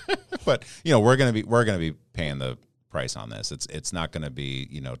 But we're going to be paying the price on this. It's not going to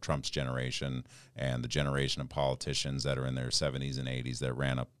be Trump's generation and the generation of politicians that are in their 70s and 80s that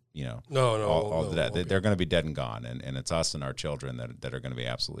ran up. All that. They're going to be dead and gone, and it's us and our children that are going to be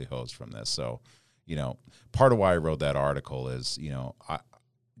absolutely hosed from this. So, part of why I wrote that article is,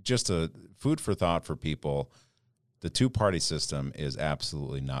 just a food for thought for people. The 2-party system is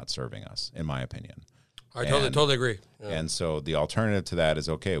absolutely not serving us, in my opinion. I totally agree. Yeah. And so the alternative to that is,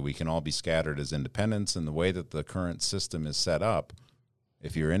 okay, we can all be scattered as independents, and the way that the current system is set up,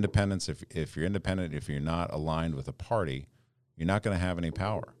 if you're independents, if you're independent, if you're not aligned with a party, you're not going to have any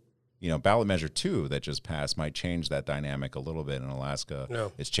power. Ballot measure 2 that just passed might change that dynamic a little bit in Alaska.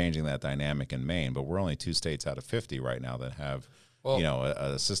 No. It's changing that dynamic in Maine, but we're only 2 states out of 50 right now that have,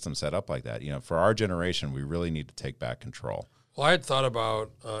 a system set up like that. For our generation, we really need to take back control. Well, I had thought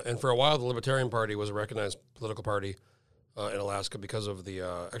about, and for a while, the Libertarian Party was a recognized political party in Alaska because of the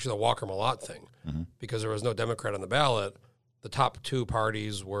Walker-Malott thing. Mm-hmm. Because there was no Democrat on the ballot, the top 2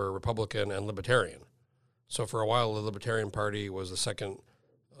 parties were Republican and Libertarian. So for a while, the Libertarian Party was the second.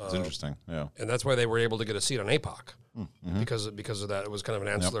 It's interesting, yeah. And that's why they were able to get a seat on APOC, mm-hmm. because of that. It was kind of an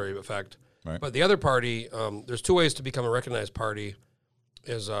ancillary effect. Right. But the other party, there's 2 ways to become a recognized party,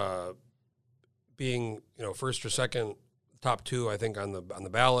 is being first or second, top 2, I think, on the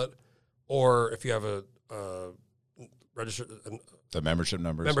ballot, or if you have a registered the membership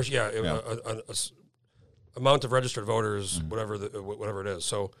numbers. Amount of registered voters, Mm-hmm. whatever it is.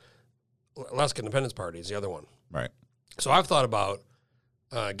 So Alaska Independence Party is the other one. Right. So I've thought about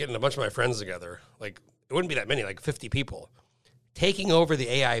getting a bunch of my friends together. Like, it wouldn't be that many, like 50 people, taking over the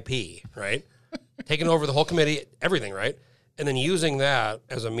AIP, right? Taking over the whole committee, everything, right? And then using that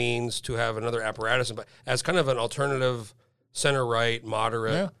as a means to have another apparatus, but as kind of an alternative center-right,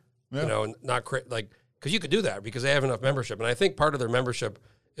 moderate, not because you could do that because they have enough membership. And I think part of their membership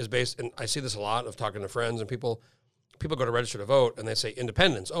is based, and I see this a lot of talking to friends and people go to register to vote and they say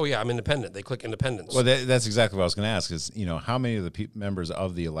independence. Oh yeah, I'm independent. They click independence. Well, that's exactly what I was going to ask is, how many of the members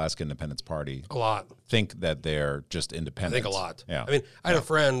of the Alaska Independence Party a lot think that they're just independent? I think a lot. Yeah. I mean, I had a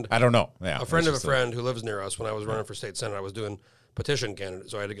friend. I don't know. Yeah. A friend of a friend who lives near us. When I was running for state senate, I was doing petition candidate,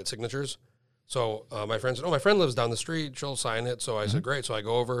 so I had to get signatures. So my friend said, my friend lives down the street. She'll sign it. So I said, great. So I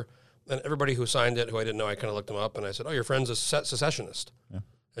go over, and everybody who signed it, who I didn't know, I kind of looked them up, and I said, your friend's a secessionist. Yeah.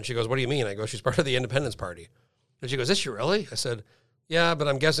 And she goes, what do you mean? I go, she's part of the Independence Party. And she goes, is she really? I said, yeah, but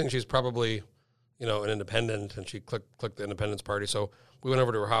I'm guessing she's probably, an independent. And she clicked the Independence Party. So we went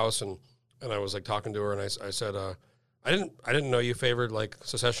over to her house, and I was like talking to her, and I said, I didn't know you favored like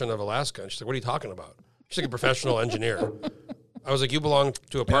secession of Alaska. And she's like, what are you talking about? She's like a professional engineer. I was like, you belong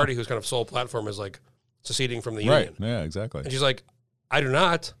to a party whose kind of sole platform is like seceding from the union. Right. Yeah, exactly. And she's like, I do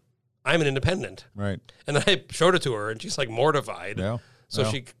not. I'm an independent. Right. And then I showed it to her, and she's like mortified. Yeah. So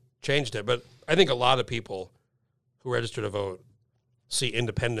she changed it. But I think a lot of people who register to vote see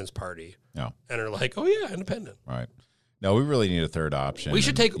Independence Party and are like, oh, yeah, independent. Right. No, we really need a third option. We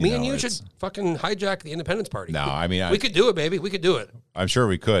should you should fucking hijack the Independence Party. No, I mean... we could do it, baby. We could do it. I'm sure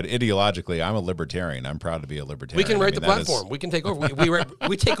we could. Ideologically, I'm a libertarian. I'm proud to be a libertarian. We can write the platform. We can take over.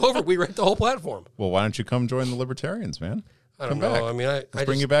 We take over. We write the whole platform. Well, why don't you come join the Libertarians, man? I don't know. Back. I mean, Let's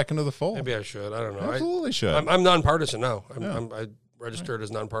bring you back into the fold. Maybe I should. I don't know. Absolutely should. I'm nonpartisan now. I registered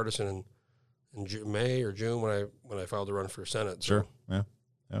as nonpartisan in May or June when I filed to run for Senate. So. Sure. Yeah.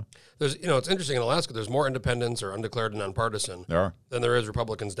 Yeah. There's, it's interesting in Alaska. There's more independents or undeclared and nonpartisan. There are. Than there is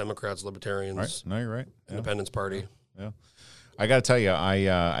Republicans, Democrats, Libertarians. Right. No, you're right. Independence Party. Yeah. I got to tell you,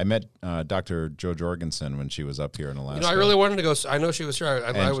 I met Dr. Jo Jorgensen when she was up here in Alaska. I really wanted to go. I know she was here.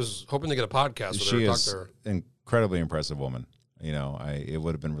 I was hoping to get a podcast with her. She talk is to her. Incredibly impressive woman. It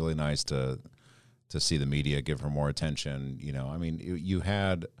would have been really nice to see the media give her more attention. I mean, you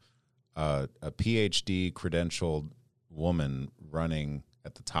had a PhD credentialed woman running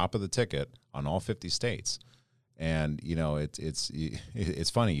at the top of the ticket on all 50 states. And, it's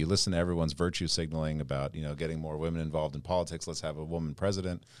funny. You listen to everyone's virtue signaling about, getting more women involved in politics. Let's have a woman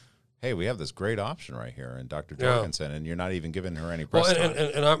president. hey, we have this great option right here, and Dr. Yeah. Jorgensen, and you're not even giving her any Well, press time.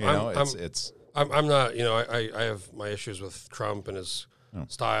 and I'm not, I have my issues with Trump and his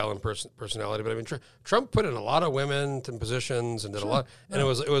style and personality, but I mean, Trump put in a lot of women in positions and did a lot, and it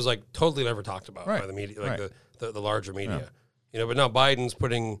was like totally never talked about by the media, like the larger media, but now Biden's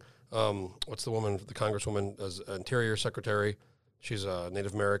putting, what's the woman, the congresswoman as Interior Secretary? She's a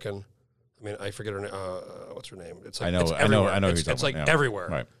Native American. I mean, I forget her name. What's her name? It's like, I know. it's everywhere. I know. It's like everywhere.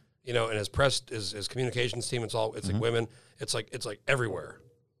 Right. And his press, his communications team, it's like women. It's like everywhere.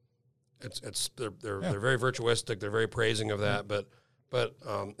 They're very virtuistic. They're very praising of that. But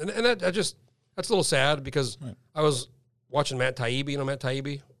that's a little sad because I was watching Matt Taibbi. You know Matt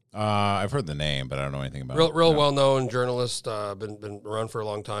Taibbi? I've heard the name, but I don't know anything about it. Real well known journalist. Been around for a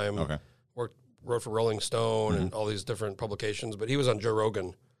long time. Okay. Wrote for Rolling Stone and all these different publications. But he was on Joe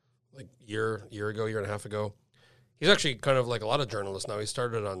Rogan like year and a half ago. He's actually kind of like a lot of journalists now. He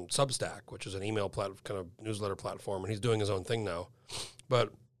started on Substack, which is an email kind of newsletter platform, and he's doing his own thing now.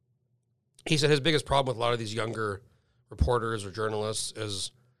 But he said his biggest problem with a lot of these younger reporters or journalists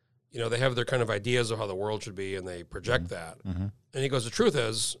is, they have their kind of ideas of how the world should be, and they project that. And he goes, the truth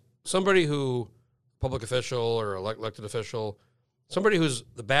is, somebody who, public official or elected official, somebody who's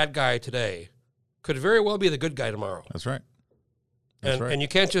the bad guy today could very well be the good guy tomorrow. That's right. And you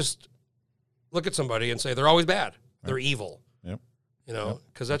can't just look at somebody and say they're always bad. They're evil. Yep.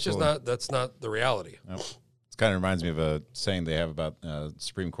 Because that's not the reality. Yep. It kind of reminds me of a saying they have about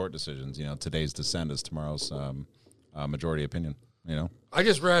Supreme Court decisions. Today's dissent is tomorrow's majority opinion. I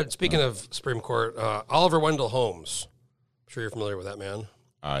just read, speaking of Supreme Court, Oliver Wendell Holmes. I'm sure you're familiar with that man.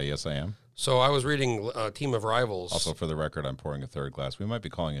 Yes, I am. So I was reading Team of Rivals. Also, for the record, I'm pouring a third glass. We might be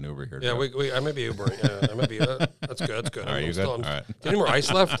calling an Uber here. Yeah, I might be Ubering. Yeah, I might be. That's good. That's good. Are you good? All right. Do you have any more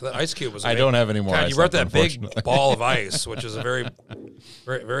ice left? The ice cube was. I don't have any more. God, ice you brought left, that big ball of ice, which is a very,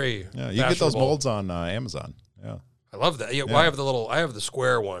 very, very. Yeah, you get those molds on Amazon. Yeah, I love that. Yeah, well, I have the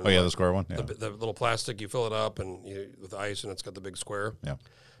square one. Oh yeah, the square one. Yeah. The little plastic, you fill it up and with ice, and it's got the big square. Yeah.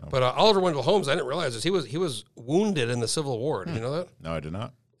 But Oliver Wendell Holmes, I didn't realize this. He was wounded in the Civil War. Did you know that? No, I did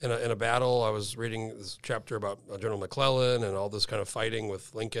not. In a battle, I was reading this chapter about General McClellan and all this kind of fighting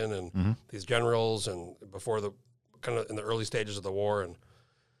with Lincoln and these generals, and before the kind of in the early stages of the war, and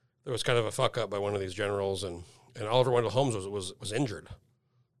there was kind of a fuck up by one of these generals, and Oliver Wendell Holmes was injured,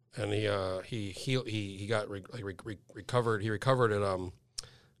 and he got recovered. He recovered at I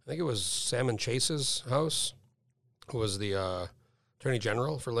think it was Salmon Chase's house, who was the Attorney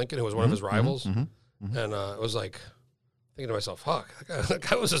General for Lincoln, who was one of his rivals, and it was like. Thinking to myself, fuck, that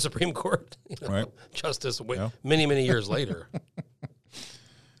guy was a Supreme Court justice many, many years later.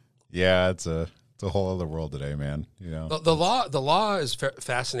 Yeah, it's a whole other world today, man. The law is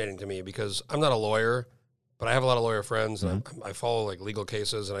fascinating to me because I'm not a lawyer, but I have a lot of lawyer friends, and I follow like legal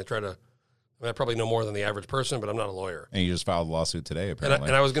cases, and I try to. I probably know more than the average person, but I'm not a lawyer. And you just filed a lawsuit today, apparently.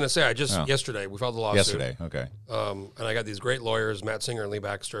 And I was going to say, yesterday we filed the lawsuit. Yesterday, okay. And I got these great lawyers, Matt Singer and Lee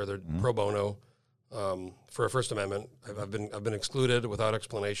Baxter. They're pro bono. For a First Amendment, I've been excluded without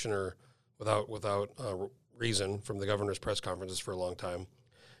explanation or without reason from the governor's press conferences for a long time,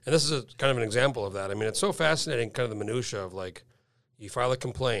 and this is kind of an example of that. I mean, it's so fascinating, kind of the minutia of like, you file a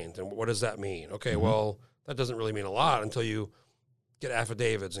complaint, and what does that mean? Okay, well, that doesn't really mean a lot until you get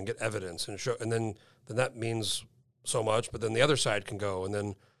affidavits and get evidence and show, and then that means so much. But then the other side can go, and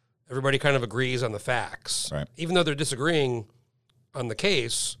then everybody kind of agrees on the facts, right? Even though they're disagreeing on the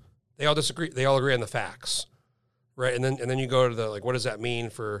case. They all disagree. They all agree on the facts, right? And then you go to the what does that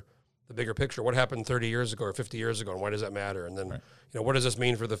mean for the bigger picture? What happened 30 years ago or 50 years ago, and why does that matter? And then what does this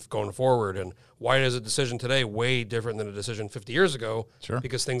mean for the going forward? And why is a decision today way different than a decision 50 years ago? Sure,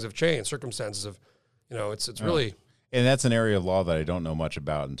 because things have changed, circumstances have, it's really. And that's an area of law that I don't know much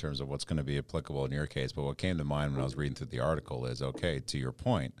about in terms of what's going to be applicable in your case. But what came to mind when I was reading through the article is, okay, to your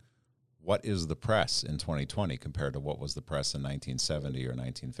point. What is the press in 2020 compared to what was the press in 1970 or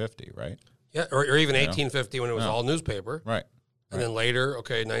 1950, right? Yeah, or even 1850 when it was all newspaper. Right. And then later,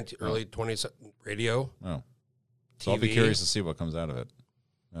 early 20s radio. Oh. So I'll be curious to see what comes out of it.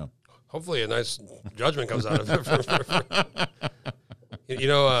 Yeah. Hopefully a nice judgment comes out of it.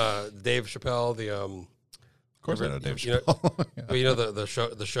 Dave Chappelle, of course I know Dave Chappelle.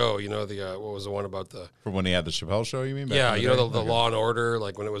 The show, what was the one about the... From when he had the Chappelle show, you mean? Yeah, the Law and Order,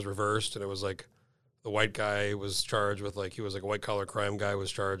 like when it was reversed, and it was like the white guy was charged with, like, he was like a white-collar crime guy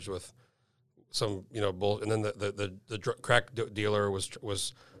was charged with some, bull, and then the crack dealer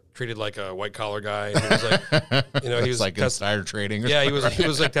was treated like a white-collar guy. And he was like, he was like insider trading. Yeah, he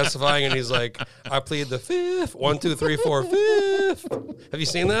was like testifying, and he's like, I plead the fifth, 1, 2, 3, 4, fifth. Have you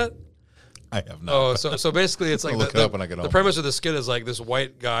seen that? I have not. Oh, so basically, it's like I'll look it up when I get the home. premise of the skit is like this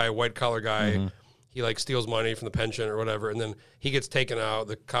white collar guy. Mm-hmm. He like steals money from the pension or whatever, and then he gets taken out.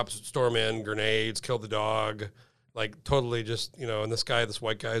 The cops storm in, grenades, kill the dog, like totally just And this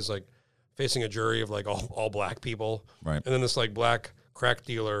white guy is like facing a jury of like all black people, Right. And then this like black crack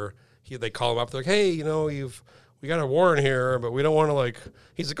dealer, they call him up. They're like, hey, we got a warrant here, but we don't want to like.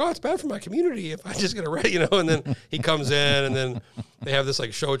 He's like, oh, it's bad for my community if I just get arrested, And then he comes in, and then they have this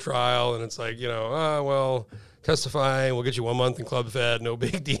like show trial, and it's like, well, testifying, we'll get you 1 month in Club Fed, no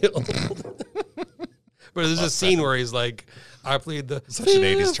big deal. But there's this scene where he's like, I plead the Such an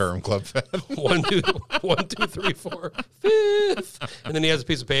 80s term, Club Fed. 1, 2, 3, 4, fifth, and then he has a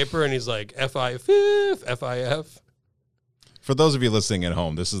piece of paper, and he's like, fifth, FIF. For those of you listening at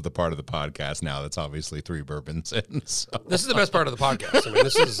home, this is the part of the podcast now that's obviously 3 bourbons in. So. This is the best part of the podcast. I mean,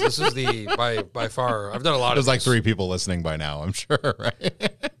 this is the by far. I've done a lot. There's of like these. 3 people listening by now, I'm sure, right?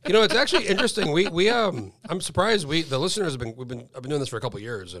 It's actually interesting. We I'm surprised the listeners I've been doing this for a couple of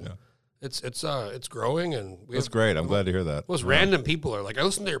years, and it's growing, and That's great. I'm glad to hear that. Most random people are like, I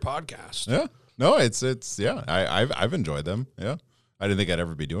listen to your podcast. Yeah. No, it's yeah. I've enjoyed them. Yeah. I didn't think I'd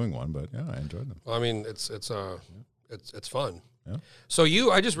ever be doing one, but yeah, I enjoyed them. Well, I mean, it's fun. Yeah. So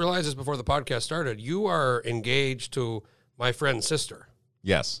I just realized this before the podcast started. You are engaged to my friend's sister,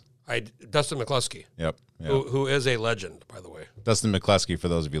 Yes. Dustin McCluskey, Yep. Yeah. who is a legend, by the way. Dustin McCluskey, for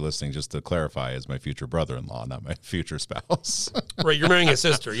those of you listening, just to clarify, is my future brother-in-law, not my future spouse. Right, you're marrying his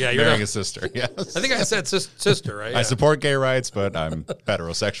sister. Yeah, you're Marrying not, his sister. Yes. I think I said sister, right? I Yeah. support gay rights, but I'm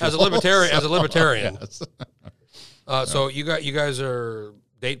heterosexual. As a libertarian. Yes. So you guys are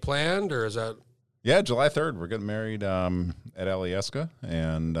date planned, or is that? Yeah, July 3rd, we're getting married at Alyeska,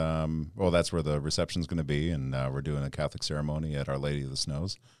 and that's where the reception's going to be, and we're doing a Catholic ceremony at Our Lady of the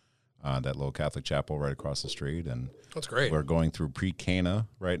Snows, that little Catholic chapel right across the street, and That's great. we're going through pre-Cana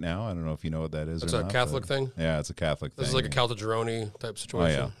right now. I don't know if you know what that is. It's or a not, Catholic but- thing? Yeah, it's a Catholic thing. This is like a Caltagirone type Oh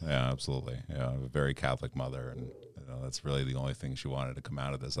situation. yeah, absolutely. Yeah, a very Catholic mother, and that's really the only thing she wanted to come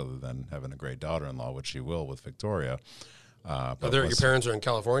out of this, other than having a great daughter-in-law, which she will with Victoria. But Your parents are in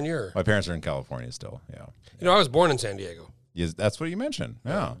California, or? my parents are in California still. Yeah, I was born in San Diego, yes, that's what you mentioned.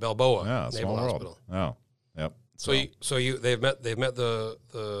 Yeah, Balboa yeah, Naval small world. Hospital. Oh, yep. So they've met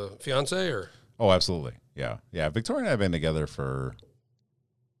the fiance, or? Oh, absolutely. Yeah. Victoria and I have been together for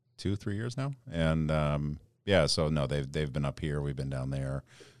 2-3 years now, and so no, they've been up here, we've been down there,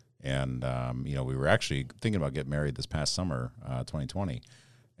 and we were actually thinking about getting married this past summer, 2020,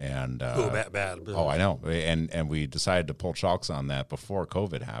 and bad. oh, I know, and we decided to pull chalks on that before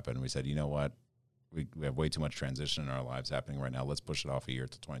COVID happened. We said, you know what, we have way too much transition in our lives happening right now. Let's push it off a year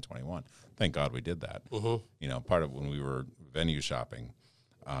to 2021. Thank God we did that. Mm-hmm. Part of when we were venue shopping,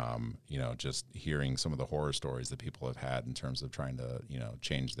 just hearing some of the horror stories that people have had in terms of trying to,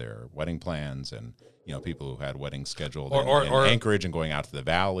 change their wedding plans, and, people who had weddings scheduled in Anchorage and going out to the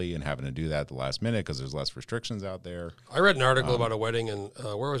valley and having to do that at the last minute because there's less restrictions out there. I read an article about a wedding, and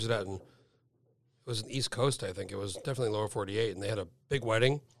where was it at? It was in the East Coast, I think. It was definitely lower 48, and they had a big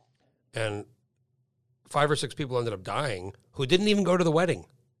wedding, and 5 or 6 people ended up dying who didn't even go to the wedding.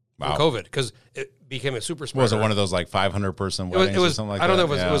 Wow. From COVID, because it became a super spreader. Was it one of those like 500-person weddings or something like that? I don't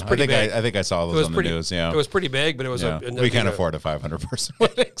know if it was pretty big. I think I saw those on the news. Yeah, it was pretty big, but it was. Yeah. We can't afford a 500-person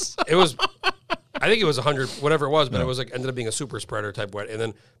weddings. It was. I think it was 100, whatever it was, but it was like ended up being a super spreader type wedding, and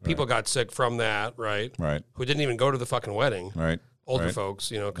then people got sick from that, right? Right. Who didn't even go to the fucking wedding. Right. Older right. folks,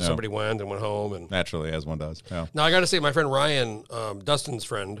 because somebody went and went home, and Naturally, as one does. Yeah. now I got to say, my friend Ryan, Dustin's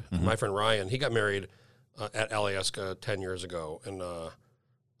friend, my friend Ryan, he got married at Alyeska 10 years ago, and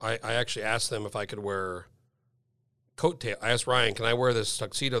I actually asked them if I could wear coattail. I asked Ryan, can I wear this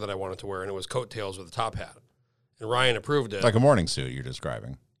tuxedo that I wanted to wear, and it was coattails with a top hat, and Ryan approved it. Like a morning suit you're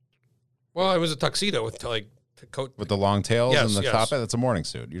describing. Well, it was a tuxedo with coat With the long tails Yes, and the yes. top hat. That's a morning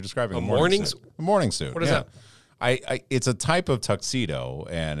suit. You're describing a morning suit. A morning suit. What is yeah. that? It's a type of tuxedo,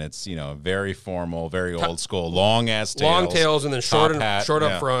 and it's very formal, very old school, long ass tails, long tails, and then short hat, short yeah.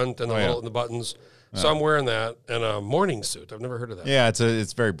 up front, and the Oh, yeah. and the buttons. So I'm wearing that and a morning suit. I've never heard of that. Yeah,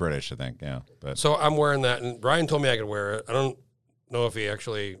 it's very British, I think. Yeah, but So I'm wearing that, and Brian told me I could wear it. I don't know if he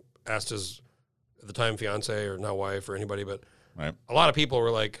actually asked his at the time fiance or now wife or anybody, but right. a lot of people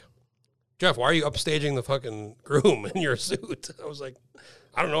were like, "Jeff, why are you upstaging the fucking groom in your suit?" I was like,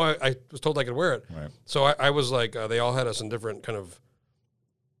 "I don't know. I was told I could wear it." Right. So I was like, they all had us in different kind of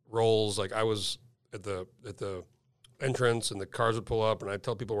roles. Like I was at the entrance, and the cars would pull up, and I'd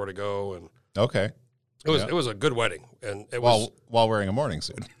tell people where to go, and Okay. it was a good wedding, and it was While wearing a morning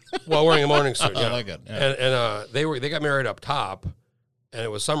suit. while wearing a morning suit. I Yeah. like it. Yeah. And they got married up top, and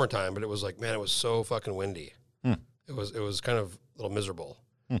it was summertime, but it was like, man, it was so fucking windy. It was kind of a little miserable.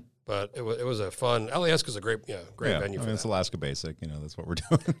 But it was a fun. Alyeska is a great venue I for mean, it's that. Alaska Basic. That's what we're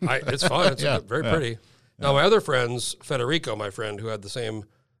doing. It's fun. It's Yeah, very pretty. Now my other friends, Federico, my friend, who had the same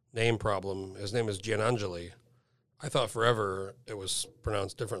name problem. His name is Gianangeli. I thought forever it was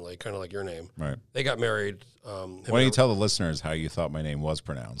pronounced differently, kind of like your name. Right. They got married. Why don't you tell the listeners how you thought my name was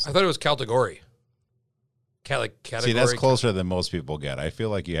pronounced? I thought it was Caltagori. Category. See, that's closer than most people get. I feel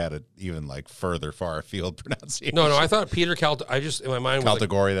like you had it even further far afield pronunciation. No, I thought Peter I just in my mind was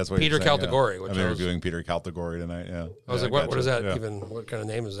Caltagori. That's what Peter you're saying, Caltagori. Yeah. Which I'm I was, interviewing Peter Caltagori tonight. Yeah. I was like, what is that even? What kind of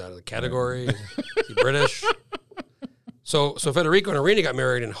name is that? A category? Is he British? So Federico and Irina got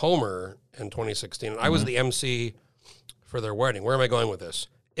married in Homer in 2016, and I was the MC for their wedding. Where am I going with this?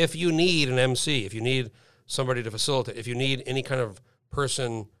 If you need an MC, if you need somebody to facilitate, if you need any kind of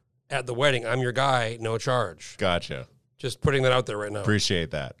person at the wedding, I'm your guy, no charge. Gotcha. Just putting that out there right now.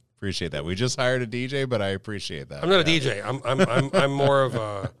 Appreciate that. We just hired a DJ, but I appreciate that. I'm not a DJ. I'm more of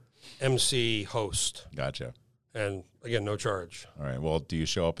a MC host, Gotcha. and again, no charge. All right. Well, do you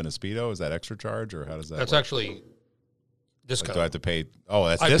show up in a Speedo? Is that extra charge, or how does that That's work? actually Like, discount. do I have to pay? Oh,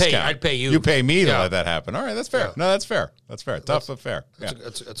 that's I'd discount. I'd pay you. You pay me to Yeah. let that happen. All right, that's fair. Yeah. No, that's fair. That's fair. Tough but fair. Yeah.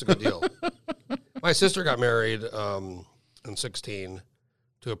 That's a good deal. My sister got married in 16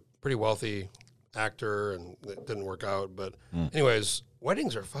 to a pretty wealthy actor, and it didn't work out. But anyways,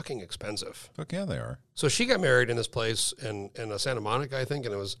 weddings are fucking expensive. Fuck yeah, they are. So she got married in this place in Santa Monica, I think,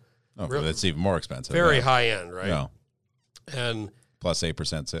 and it was Oh, Real- that's even more expensive. very yeah. high end, right? Yeah. And Plus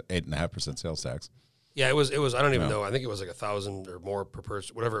 8.5% sales tax. yeah, it was. I don't even Yeah. know. I think it was like 1,000 or more per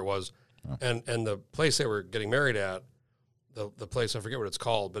person, whatever it was. And the place they were getting married at, the place, I forget what it's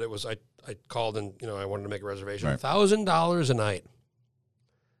called, but it was. I called and I wanted to make a reservation. Right. $1,000 a night,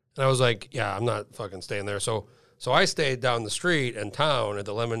 and I was like, yeah, I'm not fucking staying there. So I stayed down the street in town at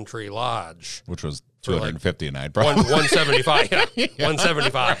the Lemon Tree Lodge. Which was For like $250 a night, probably. 175, yeah,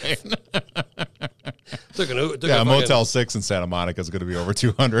 175. Took a fucking- Motel 6 in Santa Monica is going to be over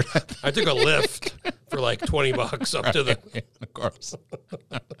 200. I took a lift for like $20 up to the. Of course.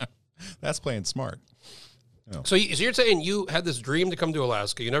 That's playing smart. So you're saying you had this dream to come to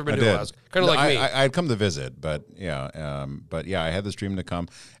Alaska? You never been I to did. Alaska, kind of No, like me. I'd come to visit, but yeah, I had this dream to come.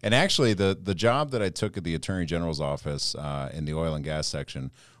 And actually, the job that I took at the Attorney General's office in the oil and gas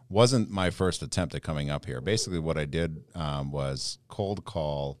section wasn't my first attempt at coming up here. Basically, what I did was cold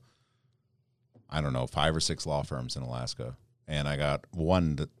call, I don't know, 5 or 6 law firms in Alaska, and I got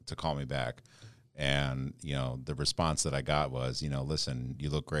one to call me back. And, the response that I got was, listen, you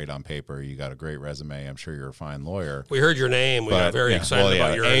look great on paper. You got a great resume. I'm sure you're a fine lawyer. We heard your name. We got very excited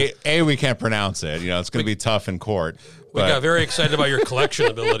about your. We can't pronounce it. It's going to be tough in court. We got very excited about your collection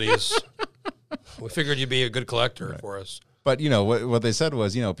abilities. We figured you'd be a good collector for us. But, what they said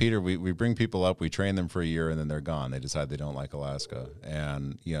was, Peter, we bring people up, we train them for a year, and then they're gone. They decide they don't like Alaska.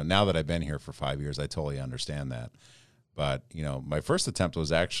 And, now that I've been here for 5 years, I totally understand that. But, my first attempt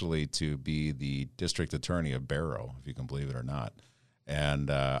was actually to be the district attorney of Barrow, if you can believe it or not. And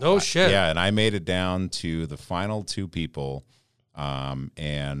No shit. Yeah, and I made it down to the final 2 people,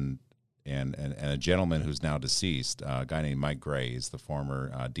 and a gentleman who's now deceased, a guy named Mike Gray. He's the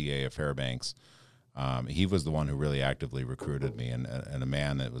former DA of Fairbanks. He was the one who really actively recruited me, and a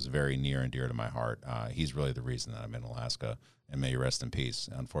man that was very near and dear to my heart. He's really the reason that I'm in Alaska, and may he rest in peace.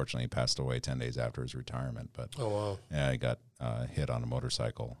 Unfortunately, he passed away 10 days after his retirement. But Oh wow. yeah, he got hit on a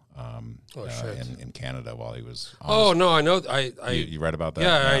motorcycle shit. in Canada while he was on Oh no, I know. I you read about that?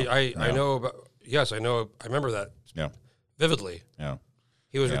 yeah, No? I No? know about. Yes, I know. I remember that Yeah, vividly. yeah.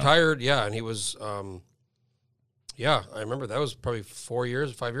 He was Yeah. retired. Yeah, and he was. Yeah, I remember that was probably 5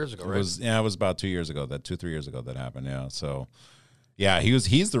 years ago, right? It was about 2 years ago, 2-3 years ago that happened. Yeah, so yeah, he's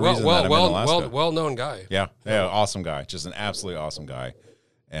the reason that I'm in Alaska. well known guy. Yeah, awesome guy, just an absolutely awesome guy.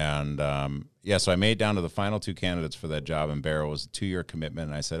 And so I made down to the final 2 candidates for that job, and Barrow was a 2-year commitment.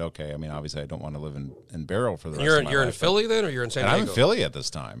 And I said, okay, I mean, obviously I don't want to live in Barrow for the rest of my You're in life. Philly then, or you're in San And Diego? I'm in Philly at this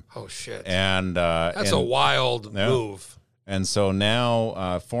time. Oh shit, And that's a wild Yeah. move. And so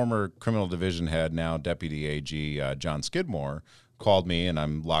now, former criminal division head, now Deputy AG John Skidmore, called me, and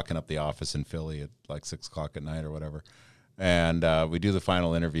I'm locking up the office in Philly at like 6 o'clock at night or whatever. And we do the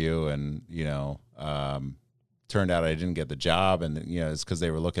final interview, and turned out I didn't get the job, and it's because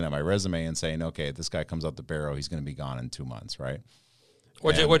they were looking at my resume and saying, okay, if this guy comes up the Barrow, he's going to be gone in 2 months, right?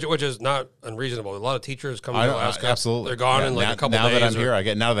 Which is not unreasonable. A lot of teachers come to Alaska. Absolutely, They're gone Yeah, in like now, a couple now days. that I'm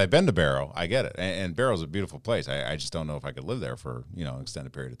here, now that I've been to Barrow, I get it. And Barrow's a beautiful place. I just don't know if I could live there for an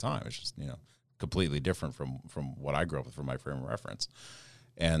extended period of time. It's just completely different from what I grew up with from my frame of reference.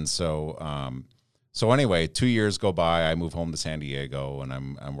 And so So anyway, 2 years go by. I move home to San Diego, and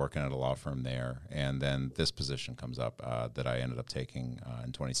I'm working at a law firm there. And then this position comes up that I ended up taking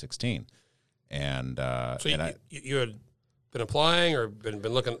in 2016. And So and you had been applying or been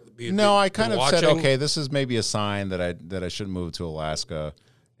looking? No, I kind of said, watching? okay, this is maybe a sign that I should move to Alaska.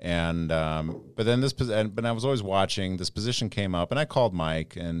 And but then but I was always watching. This position came up, and I called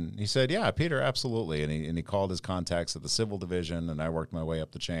Mike, and he said, "Yeah, Peter, absolutely." And he called his contacts at the civil division, and I worked my way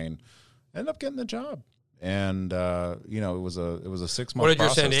up the chain. Ended up getting the job, and it was a 6 month. What did your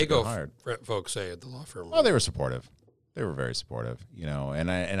process San to get Diego hired. folks say at the law firm? Oh, they were supportive. They were very supportive, and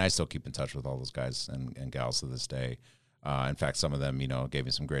I still keep in touch with all those guys and gals to this day. In fact, some of them, gave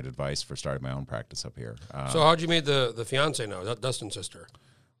me some great advice for starting my own practice up here. So how'd you meet the fiance now? Dustin's sister.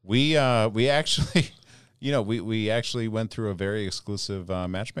 We actually, we actually went through a very exclusive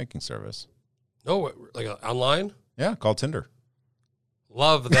matchmaking service. No, like online? Yeah, called Tinder.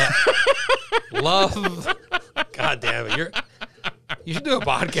 Love that. Love. God damn it. You should do a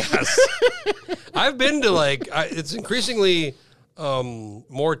podcast. I've been to it's increasingly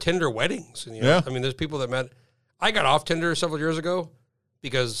more Tinder weddings. And, Yeah. I mean, there's people that met. I got off Tinder several years ago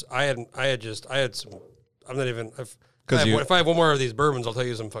because I had some. I'm not even. If I have one more of these bourbons, I'll tell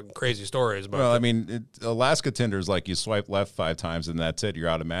you some fucking crazy stories. But Well, I mean, Alaska Tinder is like you swipe left 5 times and that's it. You're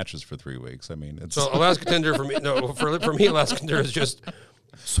out of matches for 3 weeks. I mean, it's so Alaska Tinder for me. No, for me, Alaska Tinder is just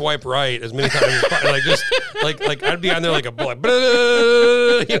swipe right as many times as possible. Like I'd be on there like a bullet.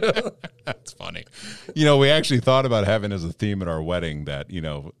 That's funny. We actually thought about having as a theme at our wedding that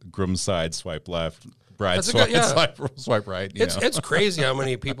groom's side swipe left, bride swipe right. It's crazy how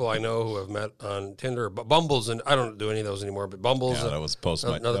many people I know who have met on Tinder, but Bumbles, and I don't do any of those anymore. But Bumbles, Yeah, that was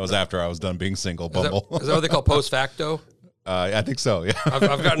that was after I was done being single. Bumble. Is that what they call post facto? I think so. Yeah.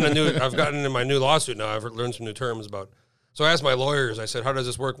 I've gotten in my new lawsuit now. I've learned some new terms about. So I asked my lawyers. I said, "How does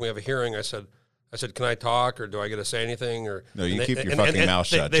this work when we have a hearing?" I said, "Can I talk, or do I get to say anything?" Or no, you keep your fucking mouth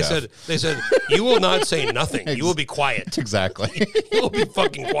shut. They said, "You will not say nothing. You will be quiet. Exactly. You will be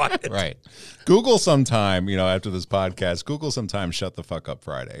fucking quiet." Right. Google sometime, after this podcast, Google sometime Shut the Fuck Up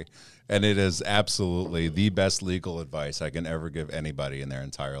Friday. And it is absolutely the best legal advice I can ever give anybody in their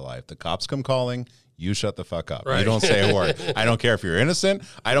entire life. The cops come calling, you shut the fuck up. Right. You don't say a word. I don't care if you're innocent.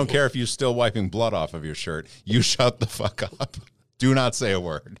 I don't care if you're still wiping blood off of your shirt. You shut the fuck up. Do not say a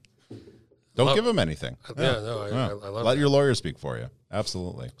word. Don't give them anything. I love Let that. your lawyer speak for you.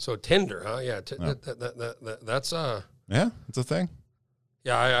 Absolutely. So Tinder, huh? Yeah, that's Yeah, it's a thing.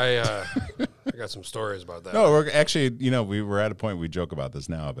 Yeah, I got some stories about that. No, we're actually, we were at a point we joke about this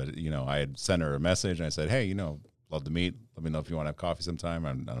now, but I had sent her a message and I said, "Hey, love to meet. Let me know if you want to have coffee sometime."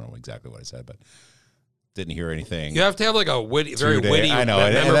 I don't know exactly what I said, but didn't hear anything. You have to have like a very witty, I know,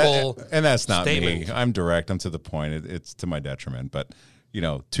 memorable and that's not statement. me. I'm direct. I'm to the point. It's to my detriment, but.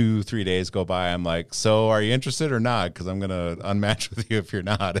 2-3 days go by. I'm like, so are you interested or not? Because I'm going to unmatch with you if you're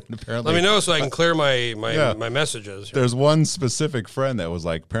not. And apparently, let me know so I can clear my messages. There's one specific friend that was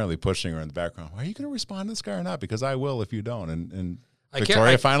like apparently pushing her in the background. Are you going to respond to this guy or not? Because I will if you don't. And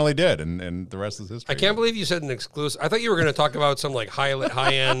Victoria finally did, and the rest is history. I can't believe you said an exclusive. I thought you were going to talk about some like high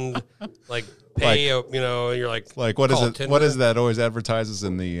end like pay. You're like what is it? Tinder. What is that always advertises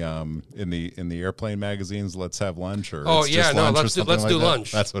in the airplane magazines? Let's have lunch or let's do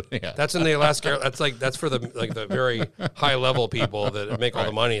lunch. That's what. Yeah, that's in the Alaska. That's for the very high level people that make all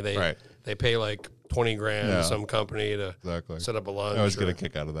the money. They pay like $20,000 to some company to set up a lunch. I always get a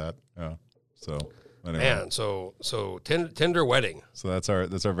kick out of that. Yeah. So anyway. Man, so Tinder wedding. So that's our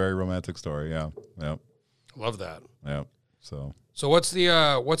very romantic story. Yeah. Yep. Love that. Yep. So what's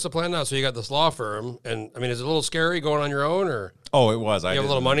the plan now? So you got this law firm, and I mean, is it a little scary going on your own, or it was. You have a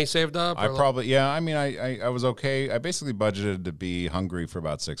little money saved up. I probably I mean, I was okay. I basically budgeted to be hungry for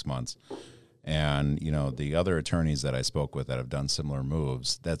about 6 months, and the other attorneys that I spoke with that have done similar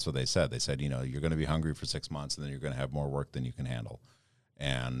moves, that's what they said. They said you're going to be hungry for 6 months, and then you're going to have more work than you can handle,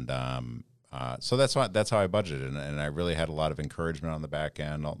 and so that's how I budgeted, and I really had a lot of encouragement on the back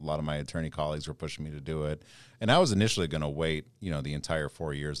end. A lot of my attorney colleagues were pushing me to do it, and I was initially going to wait, the entire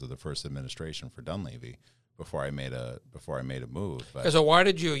 4 years of the first administration for Dunleavy before I made a move. But so why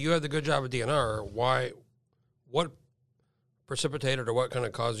did you had the good job at DNR? What precipitated or what kind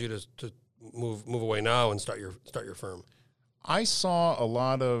of caused you to move away now and start your firm? I saw a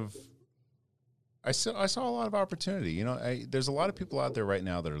lot of. I saw a lot of opportunity. There's a lot of people out there right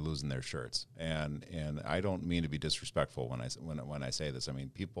now that are losing their shirts, and I don't mean to be disrespectful when I say this. I mean,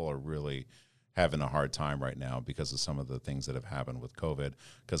 people are really having a hard time right now because of some of the things that have happened with COVID,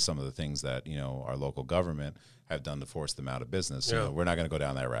 because some of the things that our local government have done to force them out of business. Yeah. We're not going to go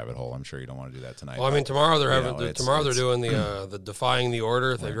down that rabbit hole. I'm sure you don't want to do that tonight. Well, I mean, tomorrow they're doing it's the defying the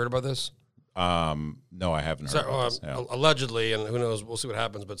order. Have you heard about this? No, I haven't heard about this. Yeah. Allegedly, and who knows, we'll see what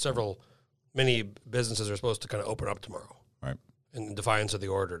happens, but many businesses are supposed to kind of open up tomorrow. Right. In defiance of the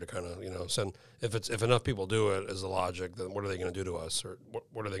order to kind of, send, if enough people do it is the logic, then what are they going to do to us, or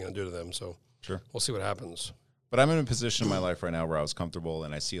what are they going to do to them? So Sure. We'll see what happens. But I'm in a position in my life right now where I was comfortable,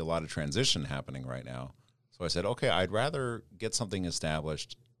 and I see a lot of transition happening right now. So I said, okay, I'd rather get something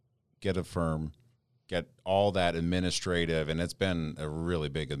established, get a firm, get all that administrative, and it's been a really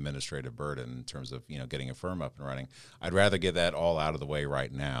big administrative burden in terms of, getting a firm up and running. I'd rather get that all out of the way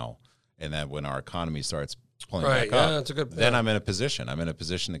right now, and then when our economy starts pulling back up, that's a good. Then I'm in a position. I'm in a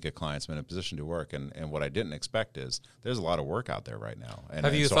position to get clients. I'm in a position to work. And what I didn't expect is there's a lot of work out there right now. And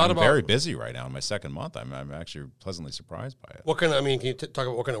Have you so thought I'm about very busy right now in my second month? I'm actually pleasantly surprised by it. What kind of? Can you talk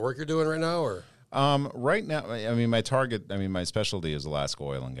about what kind of work you're doing right now, or? Right now, my specialty is Alaska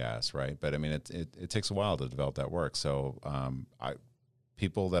oil and gas, right? But it takes a while to develop that work. So,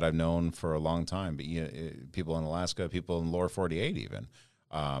 people that I've known for a long time, people in Alaska, people in lower 48 even,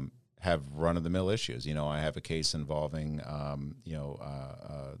 have run-of-the-mill issues. I have a case involving,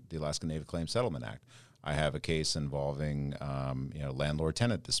 the Alaska Native Claims Settlement Act. I have a case involving,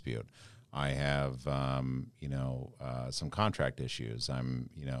 landlord-tenant dispute. I have, some contract issues. I'm,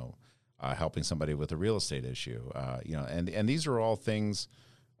 helping somebody with a real estate issue. And these are all things.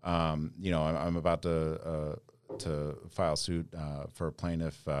 I'm about to file suit for a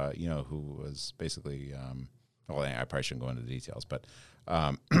plaintiff, who was basically. I probably shouldn't go into details, but.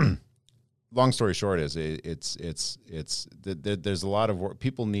 Long story short is there's a lot of work.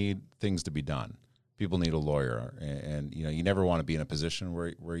 People need things to be done. People need a lawyer, and you never want to be in a position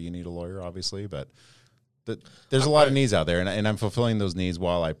where you need a lawyer, obviously, but there's a lot of needs out there, and I'm fulfilling those needs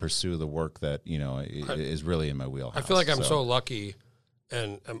while I pursue the work that is really in my wheelhouse. I feel like I'm so lucky,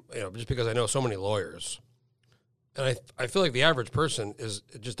 and just because I know so many lawyers, and I feel like the average person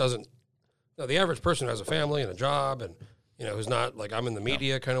just doesn't. The average person has a family and a job, and who's not like I'm in the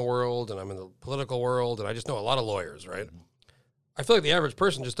media kind of world, and I'm in the political world, and I just know a lot of lawyers, right? Mm-hmm. I feel like the average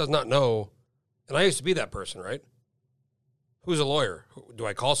person just does not know, and I used to be that person, right? Who's a lawyer? Do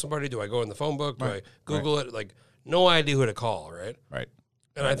I call somebody? Do I go in the phone book? Do I Google it? Like, no idea who to call, right? Right.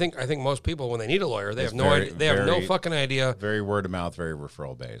 And I think most people, when they need a lawyer, they have no idea. They have no fucking idea. Very word of mouth, very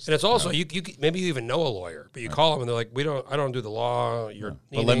referral based. And it's also you maybe you even know a lawyer, but you call them and they're like, I don't do the law.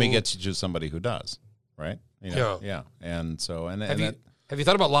 But let me get you to somebody who does, right? Yeah. And so have you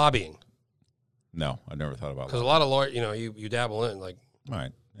thought about lobbying? No, I've never thought about. Because a lot of lawyers, you dabble in like.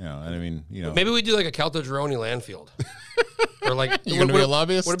 Right. And maybe we do like a Caltagirone Landfield. Or like, you're going to be a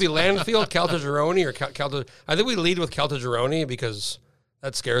lobbyist? Would it be Landfield, Caltagirone, or Caltagirone? I think we lead with Caltagirone because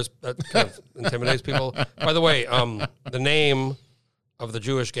that kind of intimidates people. By the way, the name of the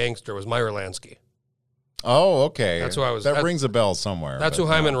Jewish gangster was Meyer Lansky. Oh, okay. That's who I was. That rings a bell somewhere. That's who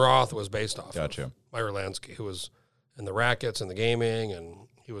Hyman Roth was based off. Gotcha. Of. Meyer Lansky, who was in the rackets and the gaming, and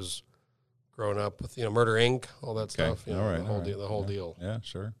he was growing up with Murder Inc., all that stuff. All right, the whole deal. Yeah,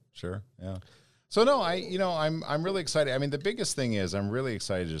 sure, yeah. So no, I'm really excited. I mean, the biggest thing is I'm really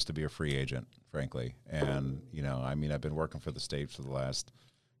excited just to be a free agent, frankly. And I've been working for the state for the last,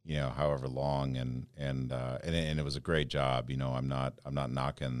 however long, and it was a great job. I'm not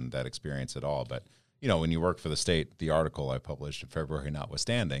knocking that experience at all. But when you work for the state, the article I published in February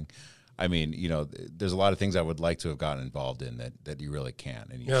notwithstanding, there's a lot of things I would like to have gotten involved in that you really can't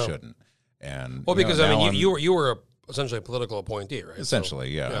and you shouldn't. And because you were essentially a political appointee, right?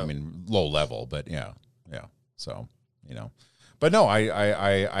 Essentially, yeah. I mean, low level, but yeah. So, but no,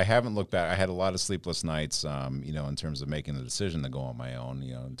 I haven't looked back. I had a lot of sleepless nights, in terms of making the decision to go on my own,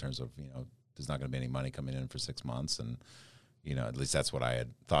 in terms of, there's not going to be any money coming in for 6 months. And, at least that's what I had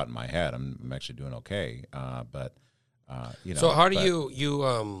thought in my head. I'm actually doing okay. So how do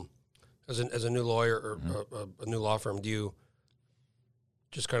you as a new lawyer or a new law firm, do you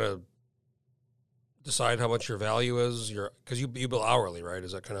just kind of decide how much your value is? Because you bill hourly, right?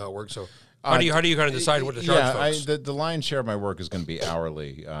 Is that kind of how it works? So how do you kind of decide what to charge folks? The lion's share of my work is going to be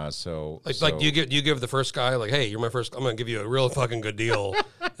hourly. Like do you give the first guy like, hey, you're my first, I'm going to give you a real fucking good deal,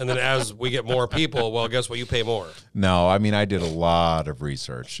 and then as we get more people, well, guess what? You pay more. No, I mean I did a lot of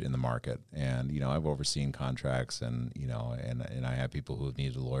research in the market, and I've overseen contracts, and and I have people who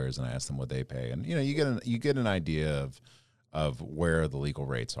needed lawyers, and I asked them what they pay, and you get an idea of where the legal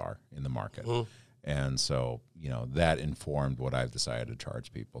rates are in the market. Mm-hmm. And so, that informed what I've decided to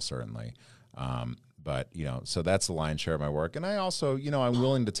charge people, certainly. But, so that's the lion's share of my work. And I also, I'm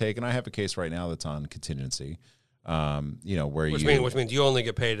willing to take, and I have a case right now that's on contingency, which means you only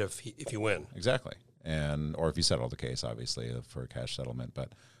get paid if you win. Exactly. Or if you settle the case, obviously, for a cash settlement.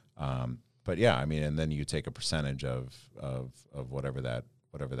 But yeah, and then you take a percentage of whatever that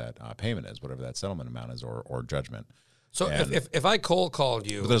whatever that payment is, whatever that settlement amount is, or judgment. So And- if I cold called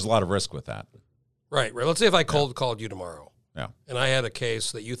you, But there's a lot of risk with that. right. Let's say if I cold called you tomorrow, Yeah. and I had a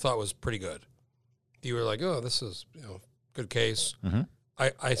case that you thought was pretty good, you were like, oh, this is good case. Mhm.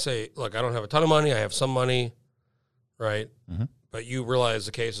 I say, look, I don't have a ton of money. I have some money, right? Mhm. But you realize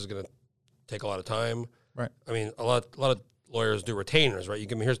the case is going to take a lot of time. Right. I mean, a lot of lawyers do retainers, right? You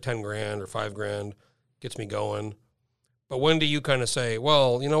give me here's 10 grand or 5 grand, gets me going. But when do you kind of say,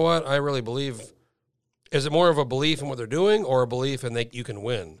 well, you know what? I really believe. Is it more of a belief in what they're doing or a belief in you can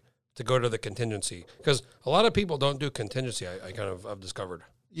win to go to the contingency? Because a lot of people don't do contingency. I've discovered.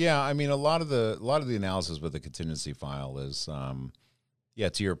 Yeah, I mean, a lot of the analysis with the contingency file is,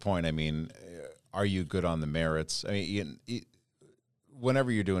 to your point. I mean, are you good on the merits? I mean,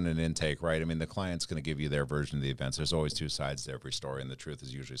 whenever you're doing an intake, right? I mean, the client's going to give you their version of the events. There's always two sides to every story, and the truth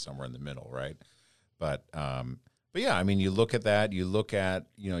is usually somewhere in the middle, right? But yeah, I mean, you look at that. You look at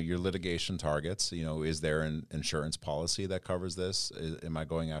your litigation targets. Is there an insurance policy that covers this? Am I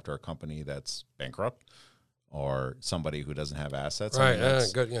going after a company that's bankrupt? Or somebody who doesn't have assets, Right?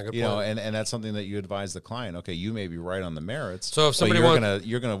 Good Good you know, point. and that's something that you advise the client. Okay, you may be right on the merits. So if somebody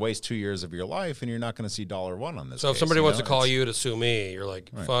you're gonna waste 2 years of your life, and you're not gonna see $1 on this. So if case, somebody wants to call It's- you to sue me, you're like,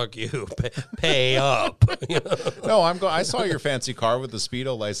 Right. fuck you, pay up. No, I saw your fancy car with the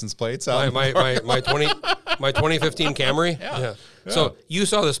Speedo license plates out. my 2015 Camry. Yeah. So you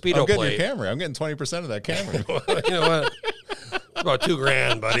saw the Speedo I'm getting plate. your Camry. I'm getting 20% of that Camry. You know what? It's about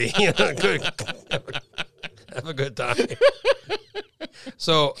 $2,000, buddy. Good. Have a good time.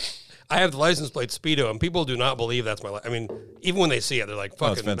 So I have the license plate Speedo, and people do not believe that's my. I mean, even when they see it, they're like,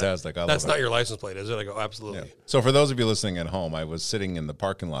 "Fucking, it's fantastic. I that's love not it. your license plate, is it?" I go, "Absolutely." Yeah. So for those of you listening at home, I was sitting in the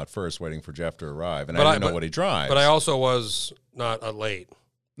parking lot first, waiting for Jeff to arrive, and I didn't know what he drives. But I also was not late.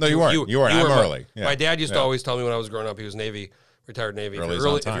 No, you weren't. You weren't. I'm were early. Yeah. My dad used to Yeah. always tell me when I was growing up, he was Navy, retired Navy. Early If is you're,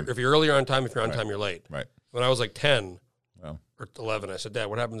 on early, time. if you're earlier on time, if you're on time, you're late. Right. When I was like 10 Well, or 11, I said, Dad,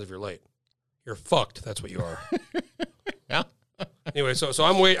 what happens if you're late? You're fucked. That's what you are. yeah. Anyway, so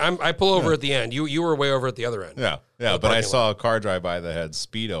I pull over at the end. You were way over at the other end. Yeah, The but I parking saw a car drive by that had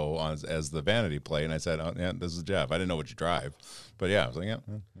Speedo as the vanity plate, and I said, "Oh, yeah, this is Jeff." I didn't know what you drive, but yeah, I was like, "Yeah."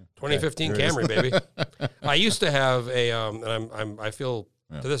 2015 Okay, here Camry, baby. I used to have a, and I feel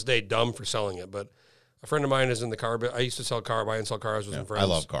Yeah. to this day dumb for selling it, but a friend of mine is in the car. I used to buy and sell cars with some friends. I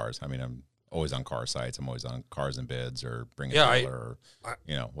love cars. I mean, I'm always on car sites. I'm always on Cars and Bids or Bring a Yeah, Dealer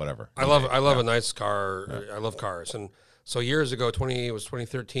or whatever. I love a nice car. I love cars, and so years ago,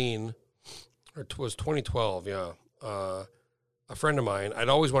 2013 or it was 2012. Yeah, a friend of mine. I'd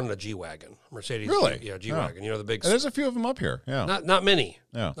always wanted a G-Wagon, Mercedes. Really? Yeah, G-Wagon. You know the big. And there's a few of them up here. Yeah, Not many.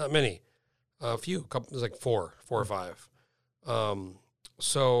 yeah. Not many. A few. There's like four or five.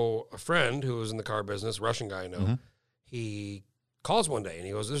 So a friend who was in the car business, Russian guy I know, Mhm. he calls one day and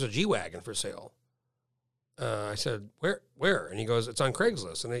he goes, "There's a G-Wagon for sale." I said, "Where?" And he goes, "It's on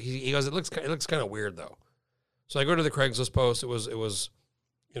Craigslist." And he goes, "It looks kind of weird though." So I go to the Craigslist post. It was,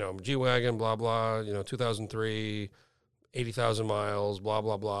 G-Wagon, blah blah, 2003, 80,000 miles, blah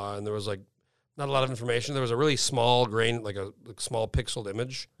blah blah, and there was like not a lot of information. There was a really small grain, like a small pixeled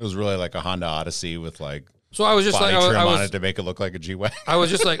image. It was really like a Honda Odyssey with like So I was just body like, trim I on was, it to make it look like a G-Wagon. I was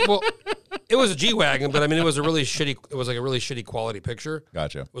just like, well, it was a G-Wagon, but I mean, it was like a really shitty quality picture.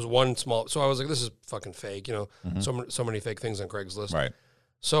 Gotcha. It was one small, so I was like, this is fucking fake, so many fake things on Craigslist. Right.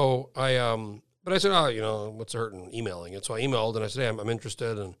 So but I said, what's the hurt in emailing it? So I emailed and I said, hey, I'm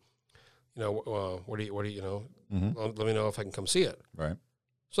interested, and what do you, Mhm. let me know if I can come see it. Right.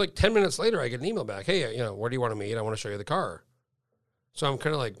 So like 10 minutes later, I get an email back. Hey, where do you want to meet? I want to show you the car. So I'm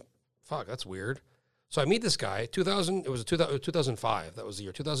kind of like, fuck, that's weird. So I meet this guy. 2005. That was the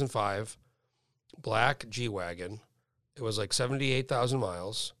year 2005. Black G-Wagon. It was like 78,000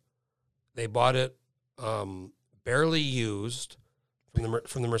 miles. They bought it barely used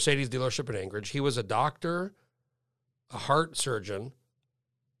from the Mercedes dealership in Anchorage. He was a doctor, a heart surgeon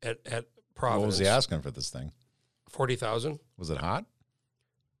at Providence. What was he asking for this thing? 40,000. Was it hot?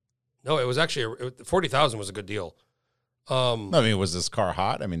 No, it was actually 40,000 was a good deal. No, I mean, was this car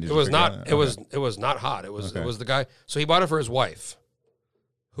hot? I mean, did It you was figure not. out- It was not hot. It was Okay. it was the guy. So he bought it for his wife,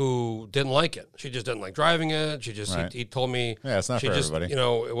 who didn't like it. She just didn't like driving it. She just Right. he told me. Yeah, it's not she for just, everybody.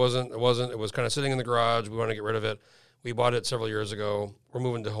 It wasn't. It was kind of sitting in the garage. We want to get rid of it. We bought it several years ago. We're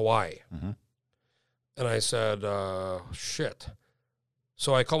moving to Hawaii, Mhm. and I said, "Shit."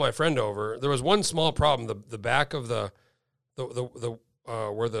 So I called my friend over. There was one small problem. The back of the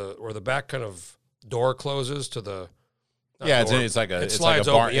where the back kind of door closes to the Yeah, door. it's like a It it's slides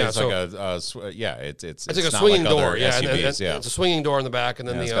like a barn. open. Yeah, It's so like a yeah. It's like a not swinging like other door. Yeah, and SUVs, yeah. it's a swinging door in the back, and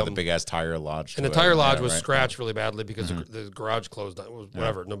then It's the got the big ass tire lodge. and the to it. tire lodge Yeah, was right. scratched really badly because the garage closed down. It was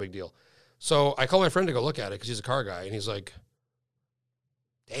whatever, no big deal. So I called my friend to go look at it because he's a car guy, and he's like,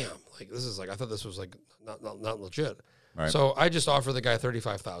 "Damn, like this is like I thought this was like not legit." Right. So I just offered the guy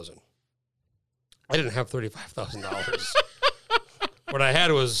 $35,000. I didn't have $35,000. What I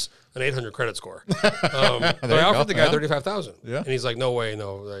had was an 800 credit score. So I offered the guy $35,000. Yeah. And he's like, "No way,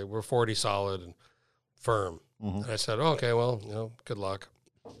 no, like, we're 40 solid and firm." And I said, "Oh, okay, well, good luck."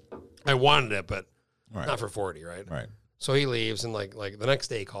 I wanted it, but Right. not for 40, right? Right. So he leaves, and like the next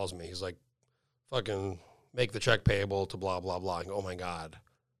day he calls me. He's like, "Fucking make the check payable to blah blah blah." I go, "Oh my god."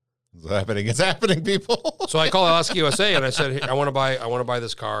 It's happening. It's happening, people. So I call Alaska USA and I said, "Hey, I want to buy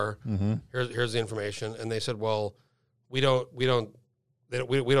this car. Here's the information." And they said, "Well, we don't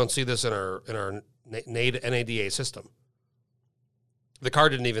see this in our NADA system." The car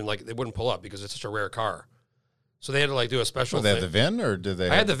didn't even they wouldn't pull up because it's such a rare car. So they had to like do a special. Well, they thing. had the VIN, or did they?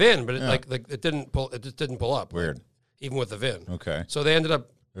 I had the VIN, but it, Yeah. like it didn't pull. It just didn't pull up. Weird. Even with the VIN. Okay. So they ended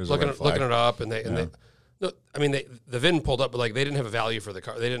up There's a looking red flag. it up, and they no, I mean the VIN pulled up, but like they didn't have a value for the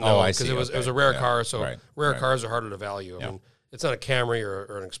car. They didn't know I because see. it was Okay. a rare Yeah. car. So Right. rare Right. cars are harder to value. I mean, it's not a Camry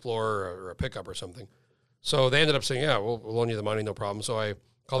or an Explorer or a pickup or something. So they ended up saying, "Yeah, we'll loan you the money, no problem." So I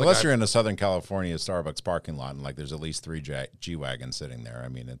called Unless the guy. you're in a Southern California Starbucks parking lot and like there's at least 3 G-Wagons sitting there. I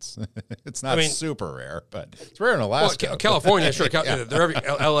mean, it's it's not super rare, but it's rare in Well, Alaska. California, sure. They're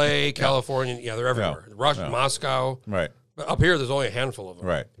L.A., California. Yeah, they're everywhere. Yeah. Moscow. Right. But up here, there's only a handful of them.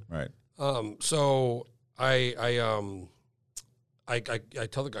 Right. Right. So I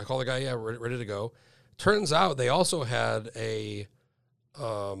call the guy, yeah, ready to go. Turns out they also had a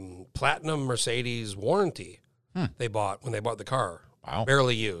platinum Mercedes warranty they bought when they bought the car. Wow.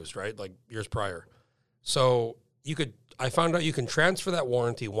 Barely used, right? Like years prior. So I found out you can transfer that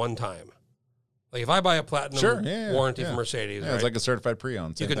warranty one time. Like if I buy a platinum warranty from Mercedes, Yeah, right, it's like a certified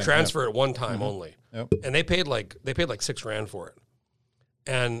pre-owned. you Same can thing. transfer it one time only. Yep. And they paid like $6,000 for it.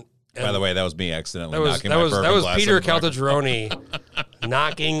 And By the way, that was me accidentally that was knocking that my was bourbon that was glass Peter in the mic. Caltagirone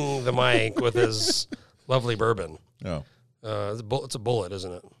knocking the mic with his lovely bourbon. Oh, It's a bullet,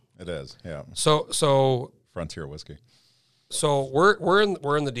 isn't it? it is. Yeah. So Frontier whiskey. we're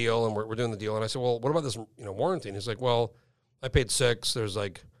in the deal, and we're doing the deal. And I said, "Well, what about this warranty?" And he's like, "Well, I paid $6. There's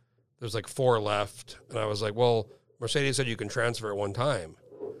like 4 left." And I was like, "Well, Mercedes said you can transfer it one time."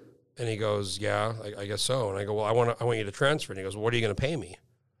 And he goes, "Yeah, I guess so." And I go, "Well, I want you to transfer." And he goes, "Well, what are you going to pay me?"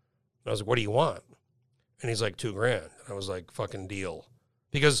 And I was like, "What do you want?" And he's like, $2,000. And I was like, "Fucking deal,"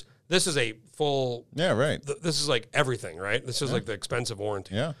 because this is a full. Yeah. Right. This is like everything, right? This is like the expensive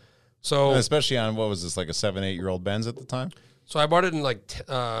warranty. Yeah. So And especially on what was this, like a 7-8-year-old Benz at the time? So I bought it in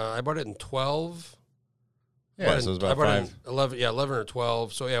I bought it in 12. Yeah, so it was about I bought 5. it in 11 or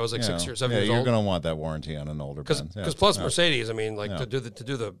 12. So yeah, it was like 6 or 7 years you're old. going to want that warranty on an older Benz. Because plus Mercedes, I mean, like to do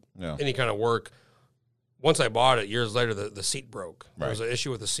the any kind of work. Once I bought it, years later, the seat broke. There was an issue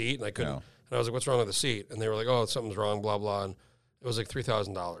with the seat, and I couldn't. And I was like, "What's wrong with the seat?" And they were like, "Oh, something's wrong." Blah blah. And it was like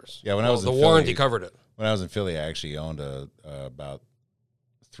 $3,000. Yeah, when I was the in warranty Philly- covered it. When I was in Philly, I actually owned about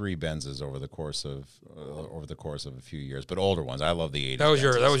 3 Benzes over the course of a few years, but older ones. I love the 80s.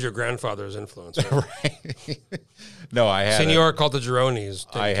 That was your grandfather's influence. Right? right. No, I had Senor Caltagirones.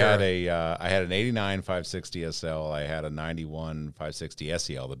 I had an 89 560 SL. I had a 91 560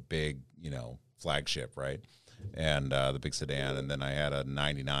 SEL, the big, flagship, right? And the big sedan. And then I had a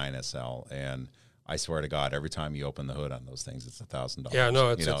 99 SL. And I swear to God, every time you open the hood on those things, it's $1,000. Yeah, no,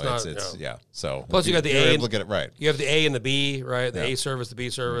 it's it's not. So Plus, you got the you're A able and- to get it right. You have the A and the B, right? The Yeah. A service, the B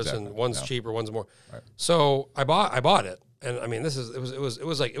service, Exactly. and one's Yeah. cheaper, one's more. Right. So I bought it, and I mean,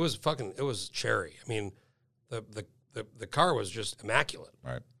 it was cherry. I mean, the car was just immaculate,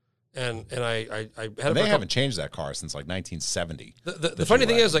 Right. and I had it And for a they couple- haven't changed that car since like 1970. The funny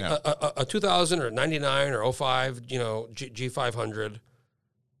thing is, like G-Wagon, a 2000 or 99 or 05, G500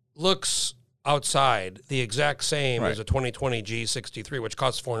 looks outside the exact same Right. as a 2020 G63, which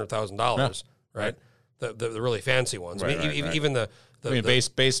costs $400,000, right? The really fancy ones. I mean, Right. even the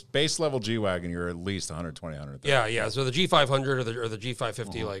base level G-Wagon, you're at least 120, 130. yeah. So the G500 or the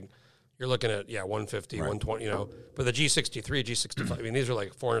G550, like you're looking at 150, 120, But the G63, G65, I mean, these are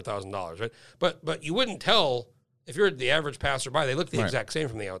like $400,000, right? But you wouldn't tell if you're the average passerby. They look the exact same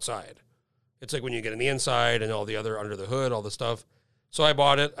from the outside. It's like when you get on the inside and all the other under the hood, all the stuff. So I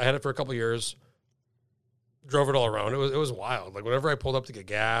bought it. I had it for a couple of years. Drove it all around. It was wild. Like whenever I pulled up to get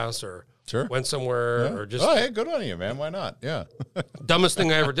gas or Sure. went somewhere Yeah. or just hey, good on you, man. Why not? Yeah. dumbest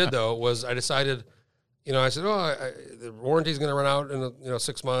thing I ever did though was I decided, I said, the warranty's going to run out in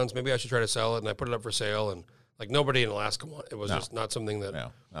 6 months. Maybe I should try to sell it, and I put it up for sale. And Like nobody in Alaska wanted. It was No. just not something that.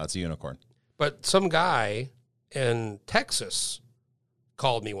 No, it's a unicorn. But some guy in Texas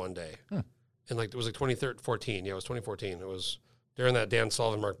called me one day, and like it was like 2014. Yeah, it was 2014. It was during that Dan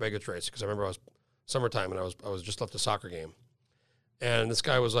Sullivan Mark Begich race because I remember I was summertime and I was just left a soccer game, and this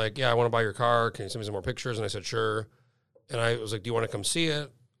guy was like, "Yeah, I want to buy your car. Can you send me some more pictures?" And I said, "Sure." And I was like, "Do you want to come see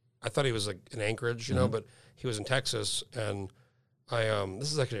it?" I thought he was like in Anchorage, you know, but he was in Texas, and I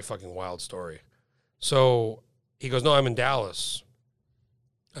this is actually a fucking wild story. So he goes, "No, I'm in Dallas."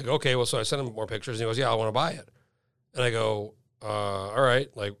 I go, "Okay." Well, so I sent him more pictures, and he goes, "Yeah, I want to buy it." And I go, "All right,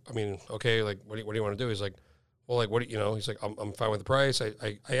 like, I mean, okay, like, what do you want to do?" He's like, "Well, like, what do you know?" He's like, "I'm fine with the price.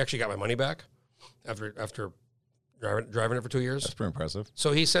 I actually got my money back after driving it for 2 years." That's pretty impressive.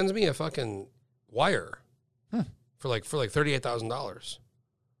 So he sends me a fucking wire for like $38,000,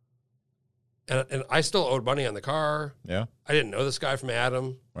 and I still owed money on the car. Yeah. I didn't know this guy from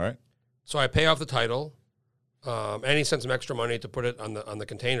Adam, All right. so I pay off the title, and he sent some extra money to put it on the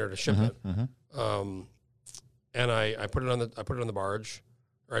container to ship it. And I put it on the barge,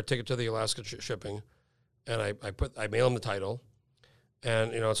 or I take it to the Alaska shipping, and I mail him the title,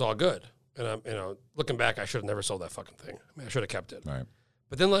 and it's all good. And I'm looking back, I should have never sold that fucking thing. I mean, I should have kept it. All right.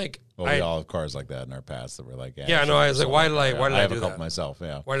 But then we all have cars like that in our past that were like, I know. I was like, why did I have do a couple that? myself.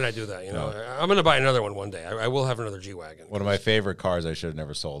 Yeah. Why did I do that? I'm going to buy another one day. I will have another G-Wagon. One of my favorite cars I should have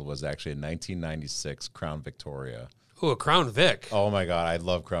never sold was actually a 1996 Crown Victoria. Ooh, a Crown Vic. Oh my God, I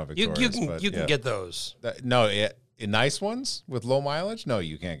love Crown Victorias. You can get those. In nice ones with low mileage. No,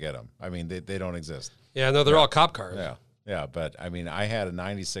 you can't get them. I mean, they don't exist. Yeah, no, they're all cop cars. Yeah. But I mean, I had a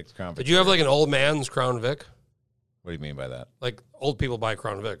 96 Crown Victoria. Did you have like an old man's Crown Vic? What do you mean by that? Like old people buy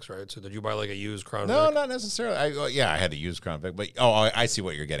Crown Vics, right? So did you buy like a used Crown Vic? No, not necessarily. I had a used Crown Vic, but I see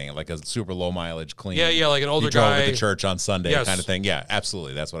what you're getting at, like a super low mileage, clean. Yeah, like an older you drove guy it to church on Sunday Yes. kind of thing. Yeah,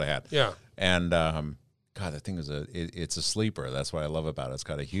 absolutely. That's what I had. Yeah. And God, that thing is it's a sleeper. That's what I love about it. It's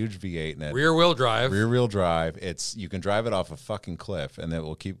got a huge V8 in it. Rear wheel drive. Rear wheel drive. You can drive it off a fucking cliff and it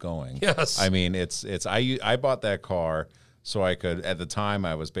will keep going. Yes. I mean, I bought that car so I could, at the time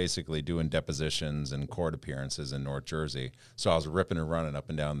I was basically doing depositions and court appearances in North Jersey. So I was ripping and running up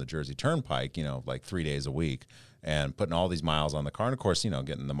and down the Jersey Turnpike, like 3 days a week and putting all these miles on the car. And of course,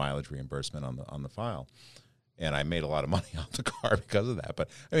 getting the mileage reimbursement on the file. And I made a lot of money off the car because of that.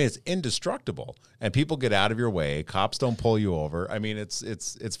 But I mean, it's indestructible, and people get out of your way. Cops don't pull you over. I mean, it's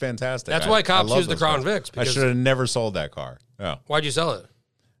fantastic. That's why cops I love use the those Crown cars. Vics. I should have never sold that car. Yeah. Why'd you sell it?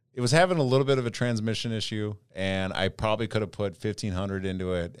 It was having a little bit of a transmission issue, and I probably could have put $1,500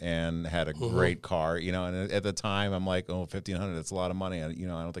 into it and had a great car. And at the time, I'm like, oh, $1,500, that's a lot of money. I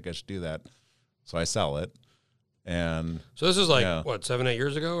don't think I should do that. So I sell it. And so this is like, what, 7-8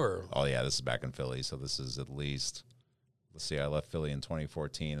 years ago? Or oh, yeah, this is back in Philly. So this is at least... Let's see, I left Philly in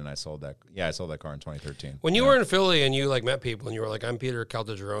 2014, and I sold that car in 2013. When you were in Philly and you like met people and you were like, "I'm Peter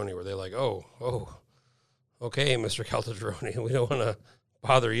Caltagirone," were they like, "Oh, okay, Mr. Caltagirone, we don't want to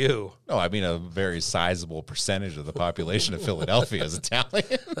bother you"? No, I mean a very sizable percentage of the population of Philadelphia is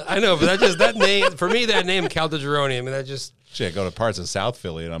Italian. I know, but that name for me, that name Caltagirone. I mean, that just shit. I go to parts of South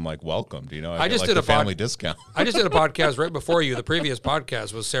Philly, and I'm like, welcomed. I just did a a family discount. I just did a podcast right before you. The previous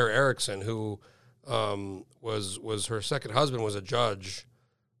podcast was Sarah Erickson, who was her second husband was a judge.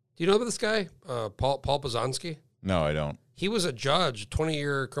 Do you know about this guy, Paul Pozanski? No, I don't. He was a judge,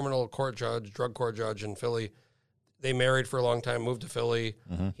 20-year criminal court judge, drug court judge in Philly. They married for a long time, moved to Philly.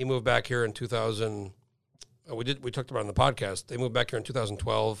 He moved back here in 2000. We talked about it on the podcast. They moved back here in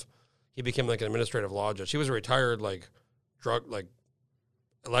 2012. He became like an administrative law judge. He was a retired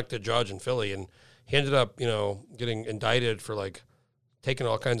elected judge in Philly, and he ended up getting indicted for taking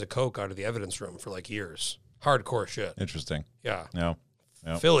all kinds of coke out of the evidence room for years. Hardcore shit. Interesting. Yeah. No.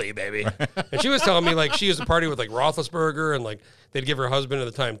 Philly, baby. And she was telling me she used to party with Roethlisberger, and they'd give her husband at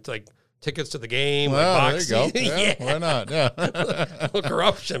the time tickets to the game. Well, there you go. Yeah. Why not? Yeah. A little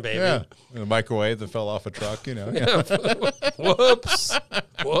corruption, baby. Yeah. A microwave that fell off a truck, Yeah.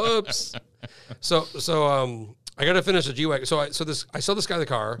 Whoops. So I got to finish the G-Wagon. So I saw this guy the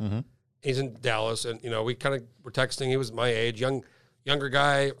car. He's in Dallas, and we kind of were texting. He was my age, younger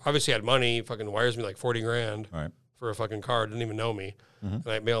guy, obviously had money, fucking wires me $40,000 for a fucking car, didn't even know me. And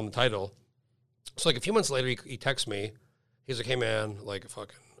I mailed him the title. So a few months later, he texts me. He's like, "Hey man,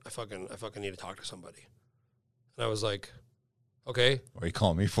 I fucking need to talk to somebody." And I was like, "Okay." What are you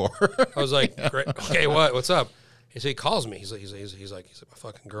calling me for? I was like, "Great. Okay, what's up?" He calls me. He's like, "My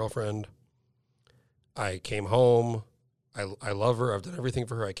fucking girlfriend. I came home. I love her. I've done everything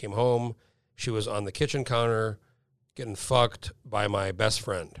for her. I came home. She was on the kitchen counter getting fucked by my best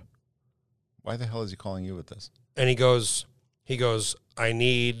friend." Why the hell is he calling you with this? And he goes, "I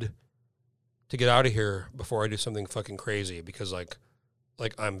need to get out of here before I do something fucking crazy because like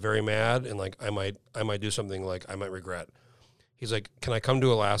I'm very mad and like I might do something like I might regret. He's like, can I come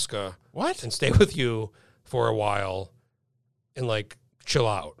to Alaska and stay with you for a while and like chill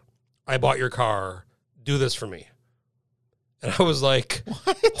out? I bought your car. Do this for me. And I was like,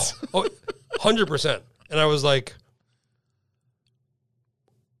 what? Oh, 100%. And I was like,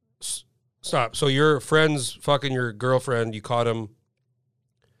 stop. So your friend's fucking your girlfriend. You caught him.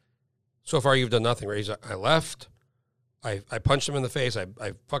 So far, you've done nothing, right? He's like, I left. I punched him in the face. I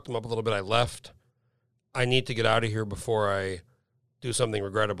fucked him up a little bit. I left. I need to get out of here before I do something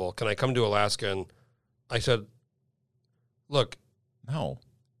regrettable. Can I come to Alaska? And I said, look. No.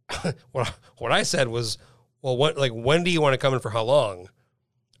 What I said was, well, when do you want to come in for how long?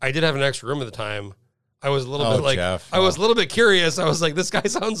 I did have an extra room at the time. I was a little bit like, Jeff, I was a little bit curious. I was like, this guy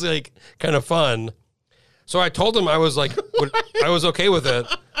sounds like kind of fun. So I told him I was like, I was okay with it.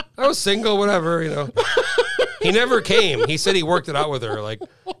 I was single, whatever, you know. He never came. He said he worked it out with her. Like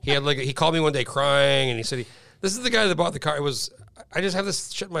he called me one day crying, and he said this is the guy that bought the car. I just have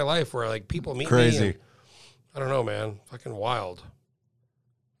this shit in my life where like people meet Crazy. me. And, I don't know, man. Fucking wild.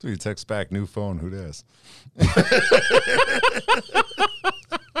 So you text back, new phone, who dis?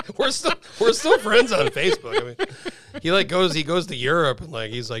 We're still friends on Facebook. I mean, he goes to Europe and like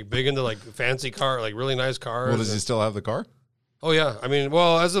he's like big into like fancy car, like really nice cars. Well, does he still have the car? Oh yeah, I mean,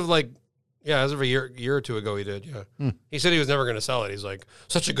 well, as of a year or two ago, he did. Yeah, He said he was never going to sell it. He's like,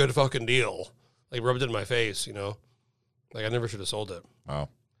 such a good fucking deal. Like rubbed it in my face, you know. Like I never should have sold it. Wow.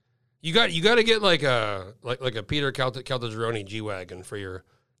 You got to get like a Peter Caltagirone G-Wagon for your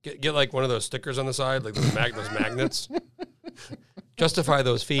get like one of those stickers on the side, like those magnets. Justify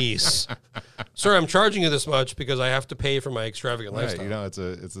those fees. Sir, I'm charging you this much because I have to pay for my extravagant Right, lifestyle. you know, it's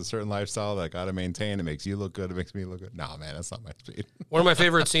a certain lifestyle that I got to maintain. It makes you look good. It makes me look good. Nah, man, that's not my speed. One of my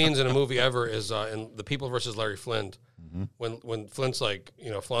favorite scenes in a movie ever is in The People versus Larry Flint. When Flint's like,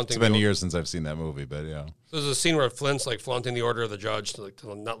 you know, flaunting. It's been years since I've seen that movie, but yeah. There's a scene where Flint's like flaunting the order of the judge to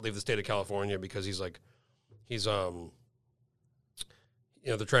not leave the state of California because he's you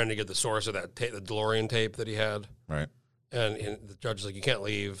know, they're trying to get the source of that the DeLorean tape that he had. Right. And the judge is like, you can't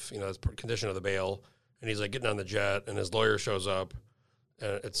leave, you know, it's condition of the bail. And he's like getting on the jet, and his lawyer shows up,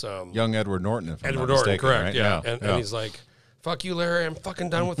 and it's young Edward Norton, if I'm Edward not Norton, mistaken, correct? right? Yeah. And he's like, "Fuck you, Larry! I'm fucking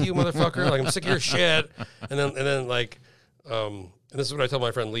done with you, motherfucker! Like I'm sick of your shit." And then like, and this is what I tell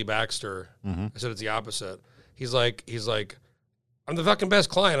my friend Lee Baxter. I said it's the opposite. He's like, I'm the fucking best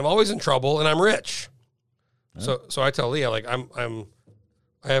client. I'm always in trouble, and I'm rich. Yeah. So I tell Lee, I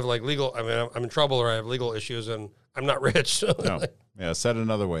have like legal. I mean, I'm in trouble, or I have legal issues, and I'm not rich. No. Yeah, said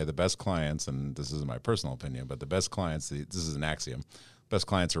another way, the best clients, and this is my personal opinion, but the best clients, this is an axiom, best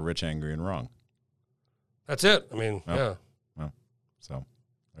clients are rich, angry, and wrong. That's it. I mean, yeah. Well, so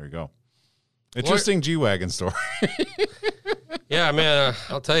there you go. Interesting G-Wagon story. Yeah, man,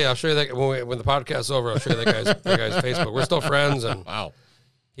 I'll tell you. I'll show you that when the podcast's over. I'll show you that guy's Facebook. We're still friends, and wow,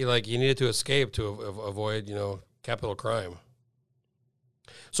 he needed to escape to avoid, you know, capital crime.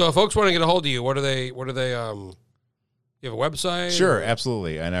 So if folks want to get a hold of you, what do they you have a website? Sure,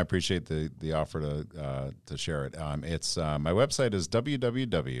 absolutely, and I appreciate the offer to share it. It's my website is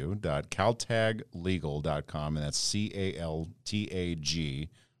www.caltaglegal.com, and that's CALTAG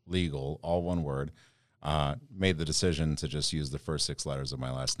legal, all one word. Made the decision to just use the first 6 letters of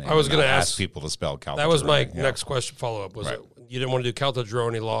my last name. I was going to ask people to spell Caltagirone. That was my next question follow-up. Was it you didn't want to do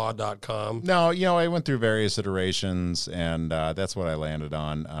caltagirone.com? No, you know, I went through various iterations, and that's what I landed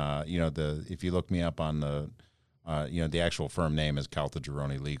on. You know, if you look me up on the you know, the actual firm name is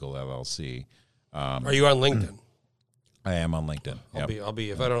Caltagirone Legal LLC. Are you on LinkedIn? I am on LinkedIn. I'll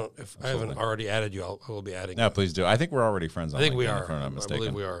be if I haven't already added you, I will be adding. No, you. please do. I think we're already friends on LinkedIn. I think we are. If I'm not mistaken. I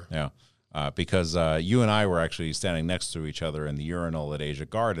believe we are. Yeah. Because you and I were actually standing next to each other in the urinal at Asia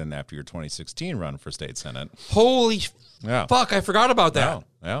Garden after your 2016 run for state senate. Holy fuck! I forgot about that.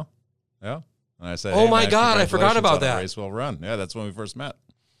 Yeah. And I said, "Oh hey, my Max, God, I forgot about congratulations on a that." race well run. Yeah, that's when we first met.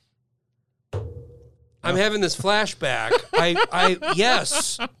 I'm having this flashback.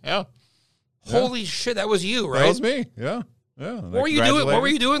 Yes. Yeah. Holy shit, that was you, right? That was me. Yeah. What were you doing? What were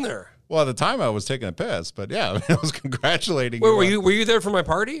you doing there? Well, at the time I was taking a piss, but yeah, I was congratulating Where you. were you there for my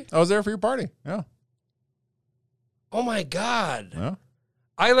party? I was there for your party. Yeah. Oh my God. Yeah.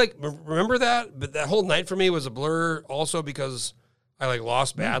 I remember that, but that whole night for me was a blur also because I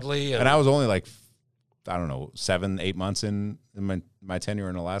lost badly. And I was only I don't know, 7-8 months in my tenure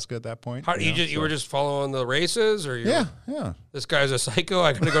in Alaska at that point. How, you were just following the races, or yeah. This guy's a psycho.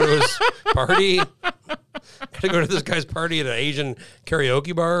 I got to go to his party. Got to go to this guy's party at an Asian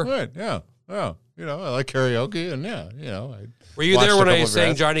karaoke bar. Right. Yeah. You know, I like karaoke, and yeah, you know. Were you there when I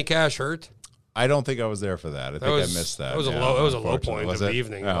sang Johnny Cash Hurt? I don't think I was there for that. I think I missed that. That was a Yeah, low. It was a low unfortunately. point Was of it? the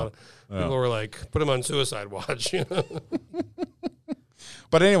evening. Yeah. People were like, "Put him on suicide watch." You know?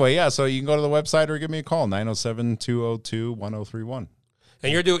 But anyway, yeah. So you can go to the website or give me a call 907-202-1031.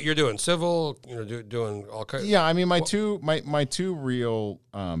 And you're doing civil. Doing all kinds. Yeah, I mean my two real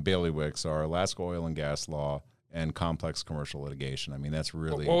bailiwicks are Alaska Oil and Gas Law and complex commercial litigation. I mean that's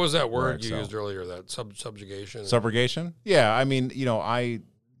really What was that where I word you excel. used earlier? That subjugation. Subrogation? Yeah, I mean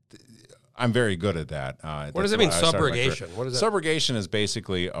I'm very good at that. What does it mean, subrogation? What is that? Subrogation is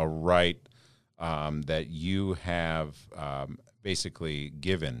basically a right that you have basically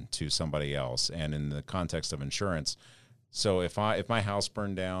given to somebody else, and in the context of insurance. So if my house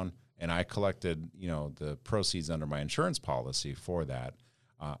burned down and I collected the proceeds under my insurance policy for that,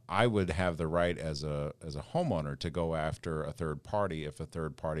 I would have the right as a homeowner to go after a third party if a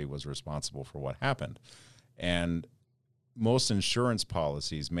third party was responsible for what happened, and most insurance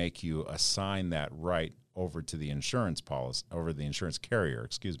policies make you assign that right over to the insurance carrier,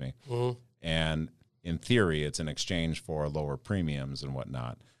 excuse me. Mm-hmm. And in theory, it's in exchange for lower premiums and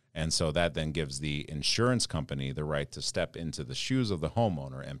whatnot. And so that then gives the insurance company the right to step into the shoes of the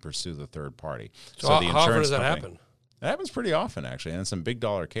homeowner and pursue the third party. So the how often insurance does that company- happen? That happens pretty often, actually, and in some big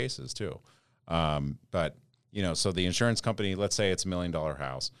dollar cases too. But so the insurance company, let's say it's $1 million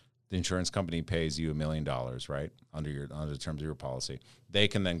house. The insurance company pays you $1 million, right, under the terms of your policy. They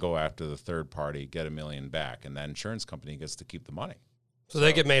can then go after the third party, get $1 million back, and that insurance company gets to keep the money. So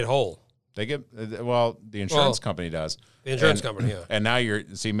they get made whole. They get the insurance company does. The insurance company, yeah. And now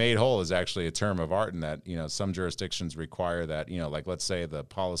made whole is actually a term of art in that some jurisdictions require that like let's say the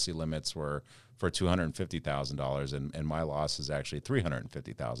policy limits were for $250,000 and my loss is actually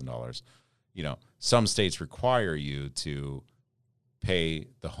 $350,000. Some states require you to pay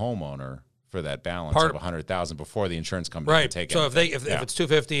the homeowner for that balance of $100,000 before the insurance company can take it. So if it's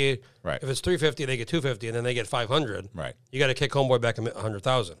 $250, right. If it's $350, they get $250, and then they get $500. Right. You got to kick homeboy back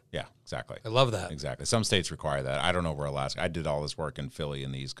 $100,000. Yeah, exactly. I love that. Exactly. Some states require that. I don't know where Alaska. I did all this work in Philly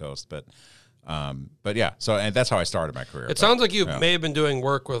and the East Coast, but yeah. So and that's how I started my career. It sounds like you may have been doing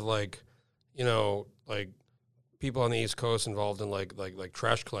work with like people on the East Coast involved in like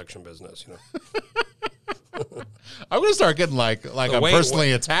trash collection business. I'm going to start getting like I'm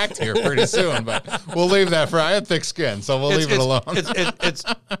personally attacked here pretty soon, but we'll leave that for. I have thick skin, so we'll leave it alone. Isn't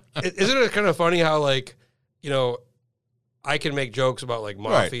it kind of funny how I can make jokes about like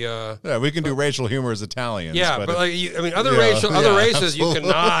mafia. Right. Yeah, we can do racial humor as Italians. Yeah, but other races you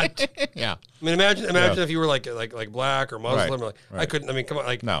cannot. Yeah. I mean, imagine if you were like black or Muslim. Right. I couldn't. I mean, come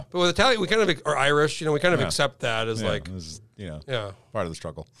on, no. But with Italian, we kind of or Irish. We kind of accept that as this is, part of the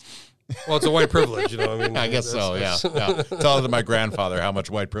struggle. Well, it's a white privilege, I mean, I guess so. Yeah. Tell my grandfather how much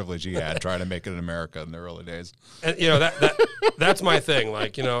white privilege he had trying to make it in America in the early days. And that's my thing.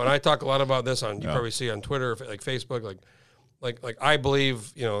 And I talk a lot about this you probably see on Twitter, like Facebook, like I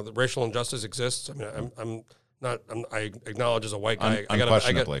believe that racial injustice exists. I mean, I acknowledge as a white guy, I got a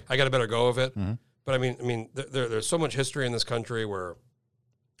better go of it. Mm-hmm. But I mean, there's so much history in this country where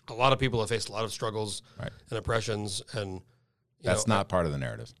a lot of people have faced a lot of struggles and oppressions, and that's not part of the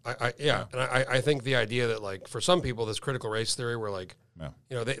narrative. And I think the idea that for some people, this critical race theory, where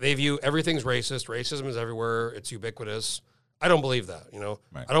they view everything's racist, racism is everywhere, it's ubiquitous. I don't believe that.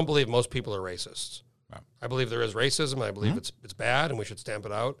 I don't believe most people are racists. I believe there is racism. I believe it's bad, and we should stamp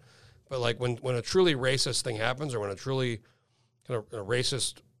it out. But when a truly racist thing happens, or when a truly kind of a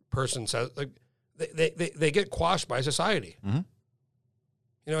racist person says, they get quashed by society. Mm-hmm.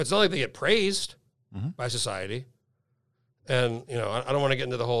 It's not like they get praised by society. And I don't want to get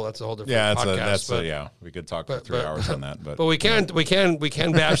into the whole. That's a whole different podcast. We could talk for 3 hours on that. But we can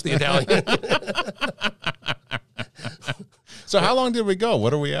bash the Italian. So how long did we go?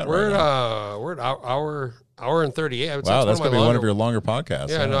 What are we at? We're at hour and 38. I would say wow, it's that's going to be one of your longer podcasts.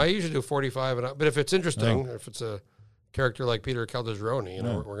 Yeah, no, I usually do 45. But if it's interesting, if it's a character like Peter Calderoni,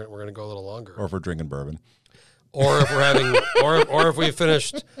 we're going to go a little longer. Or if we're drinking bourbon. Or if we're having, or if we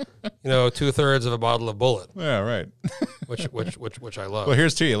finished, 2/3 of a bottle of Bullet. Yeah, right. which I love. Well,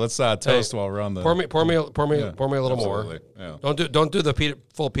 here's to you. Let's toast while we're on the. Pour me a little more. Yeah. Don't do the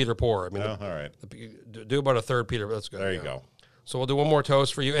full Peter pour. I mean, all right. Do about a third Peter. That's good. There you go. So we'll do one more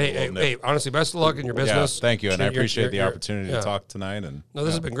toast for you. Hey, honestly, best of luck in your business. Yeah, thank you, and I appreciate the opportunity to talk tonight. And no,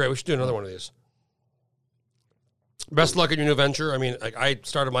 this has been great. We should do another one of these. Best of luck in your new venture. I mean, I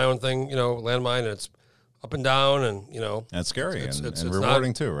started my own thing, Landmine, and it's up and down, and that's scary it's and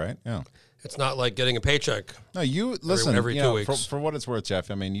rewarding too, right? Yeah, it's not like getting a paycheck. No, you listen every 2 weeks. For what it's worth, Jeff.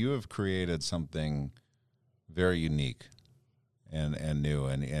 I mean, you have created something very unique and new,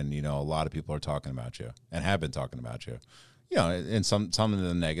 and a lot of people are talking about you and have been talking about you. you know, and some in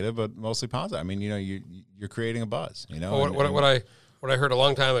the negative, but mostly positive. I mean, you know, you're creating a buzz. You know, Well, what I heard a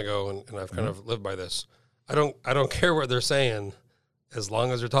long time ago, and I've kind of lived by this. I don't care what they're saying, as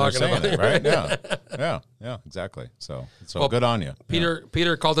long as they're talking about it, right? Yeah, exactly. So good on you, Peter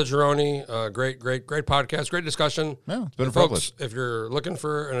Caltagirone. Great podcast, great discussion. Yeah, it's been a folks, privilege. if you're looking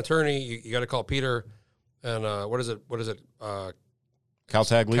for an attorney, you got to call Peter. And what is it?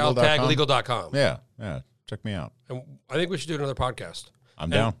 CalTagLegal.com. CalTagLegal.com. Yeah. Check me out. And I think we should do another podcast. I'm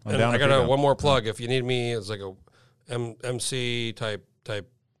down. I got one more plug. If you need me as like a MC type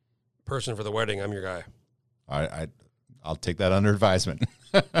person for the wedding, I'm your guy. I'll take that under advisement.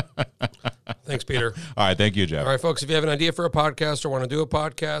 Thanks, Peter. All right, thank you, Jeff. All right, folks, if you have an idea for a podcast or want to do a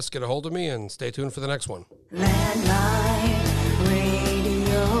podcast, get a hold of me and stay tuned for the next one. Landline.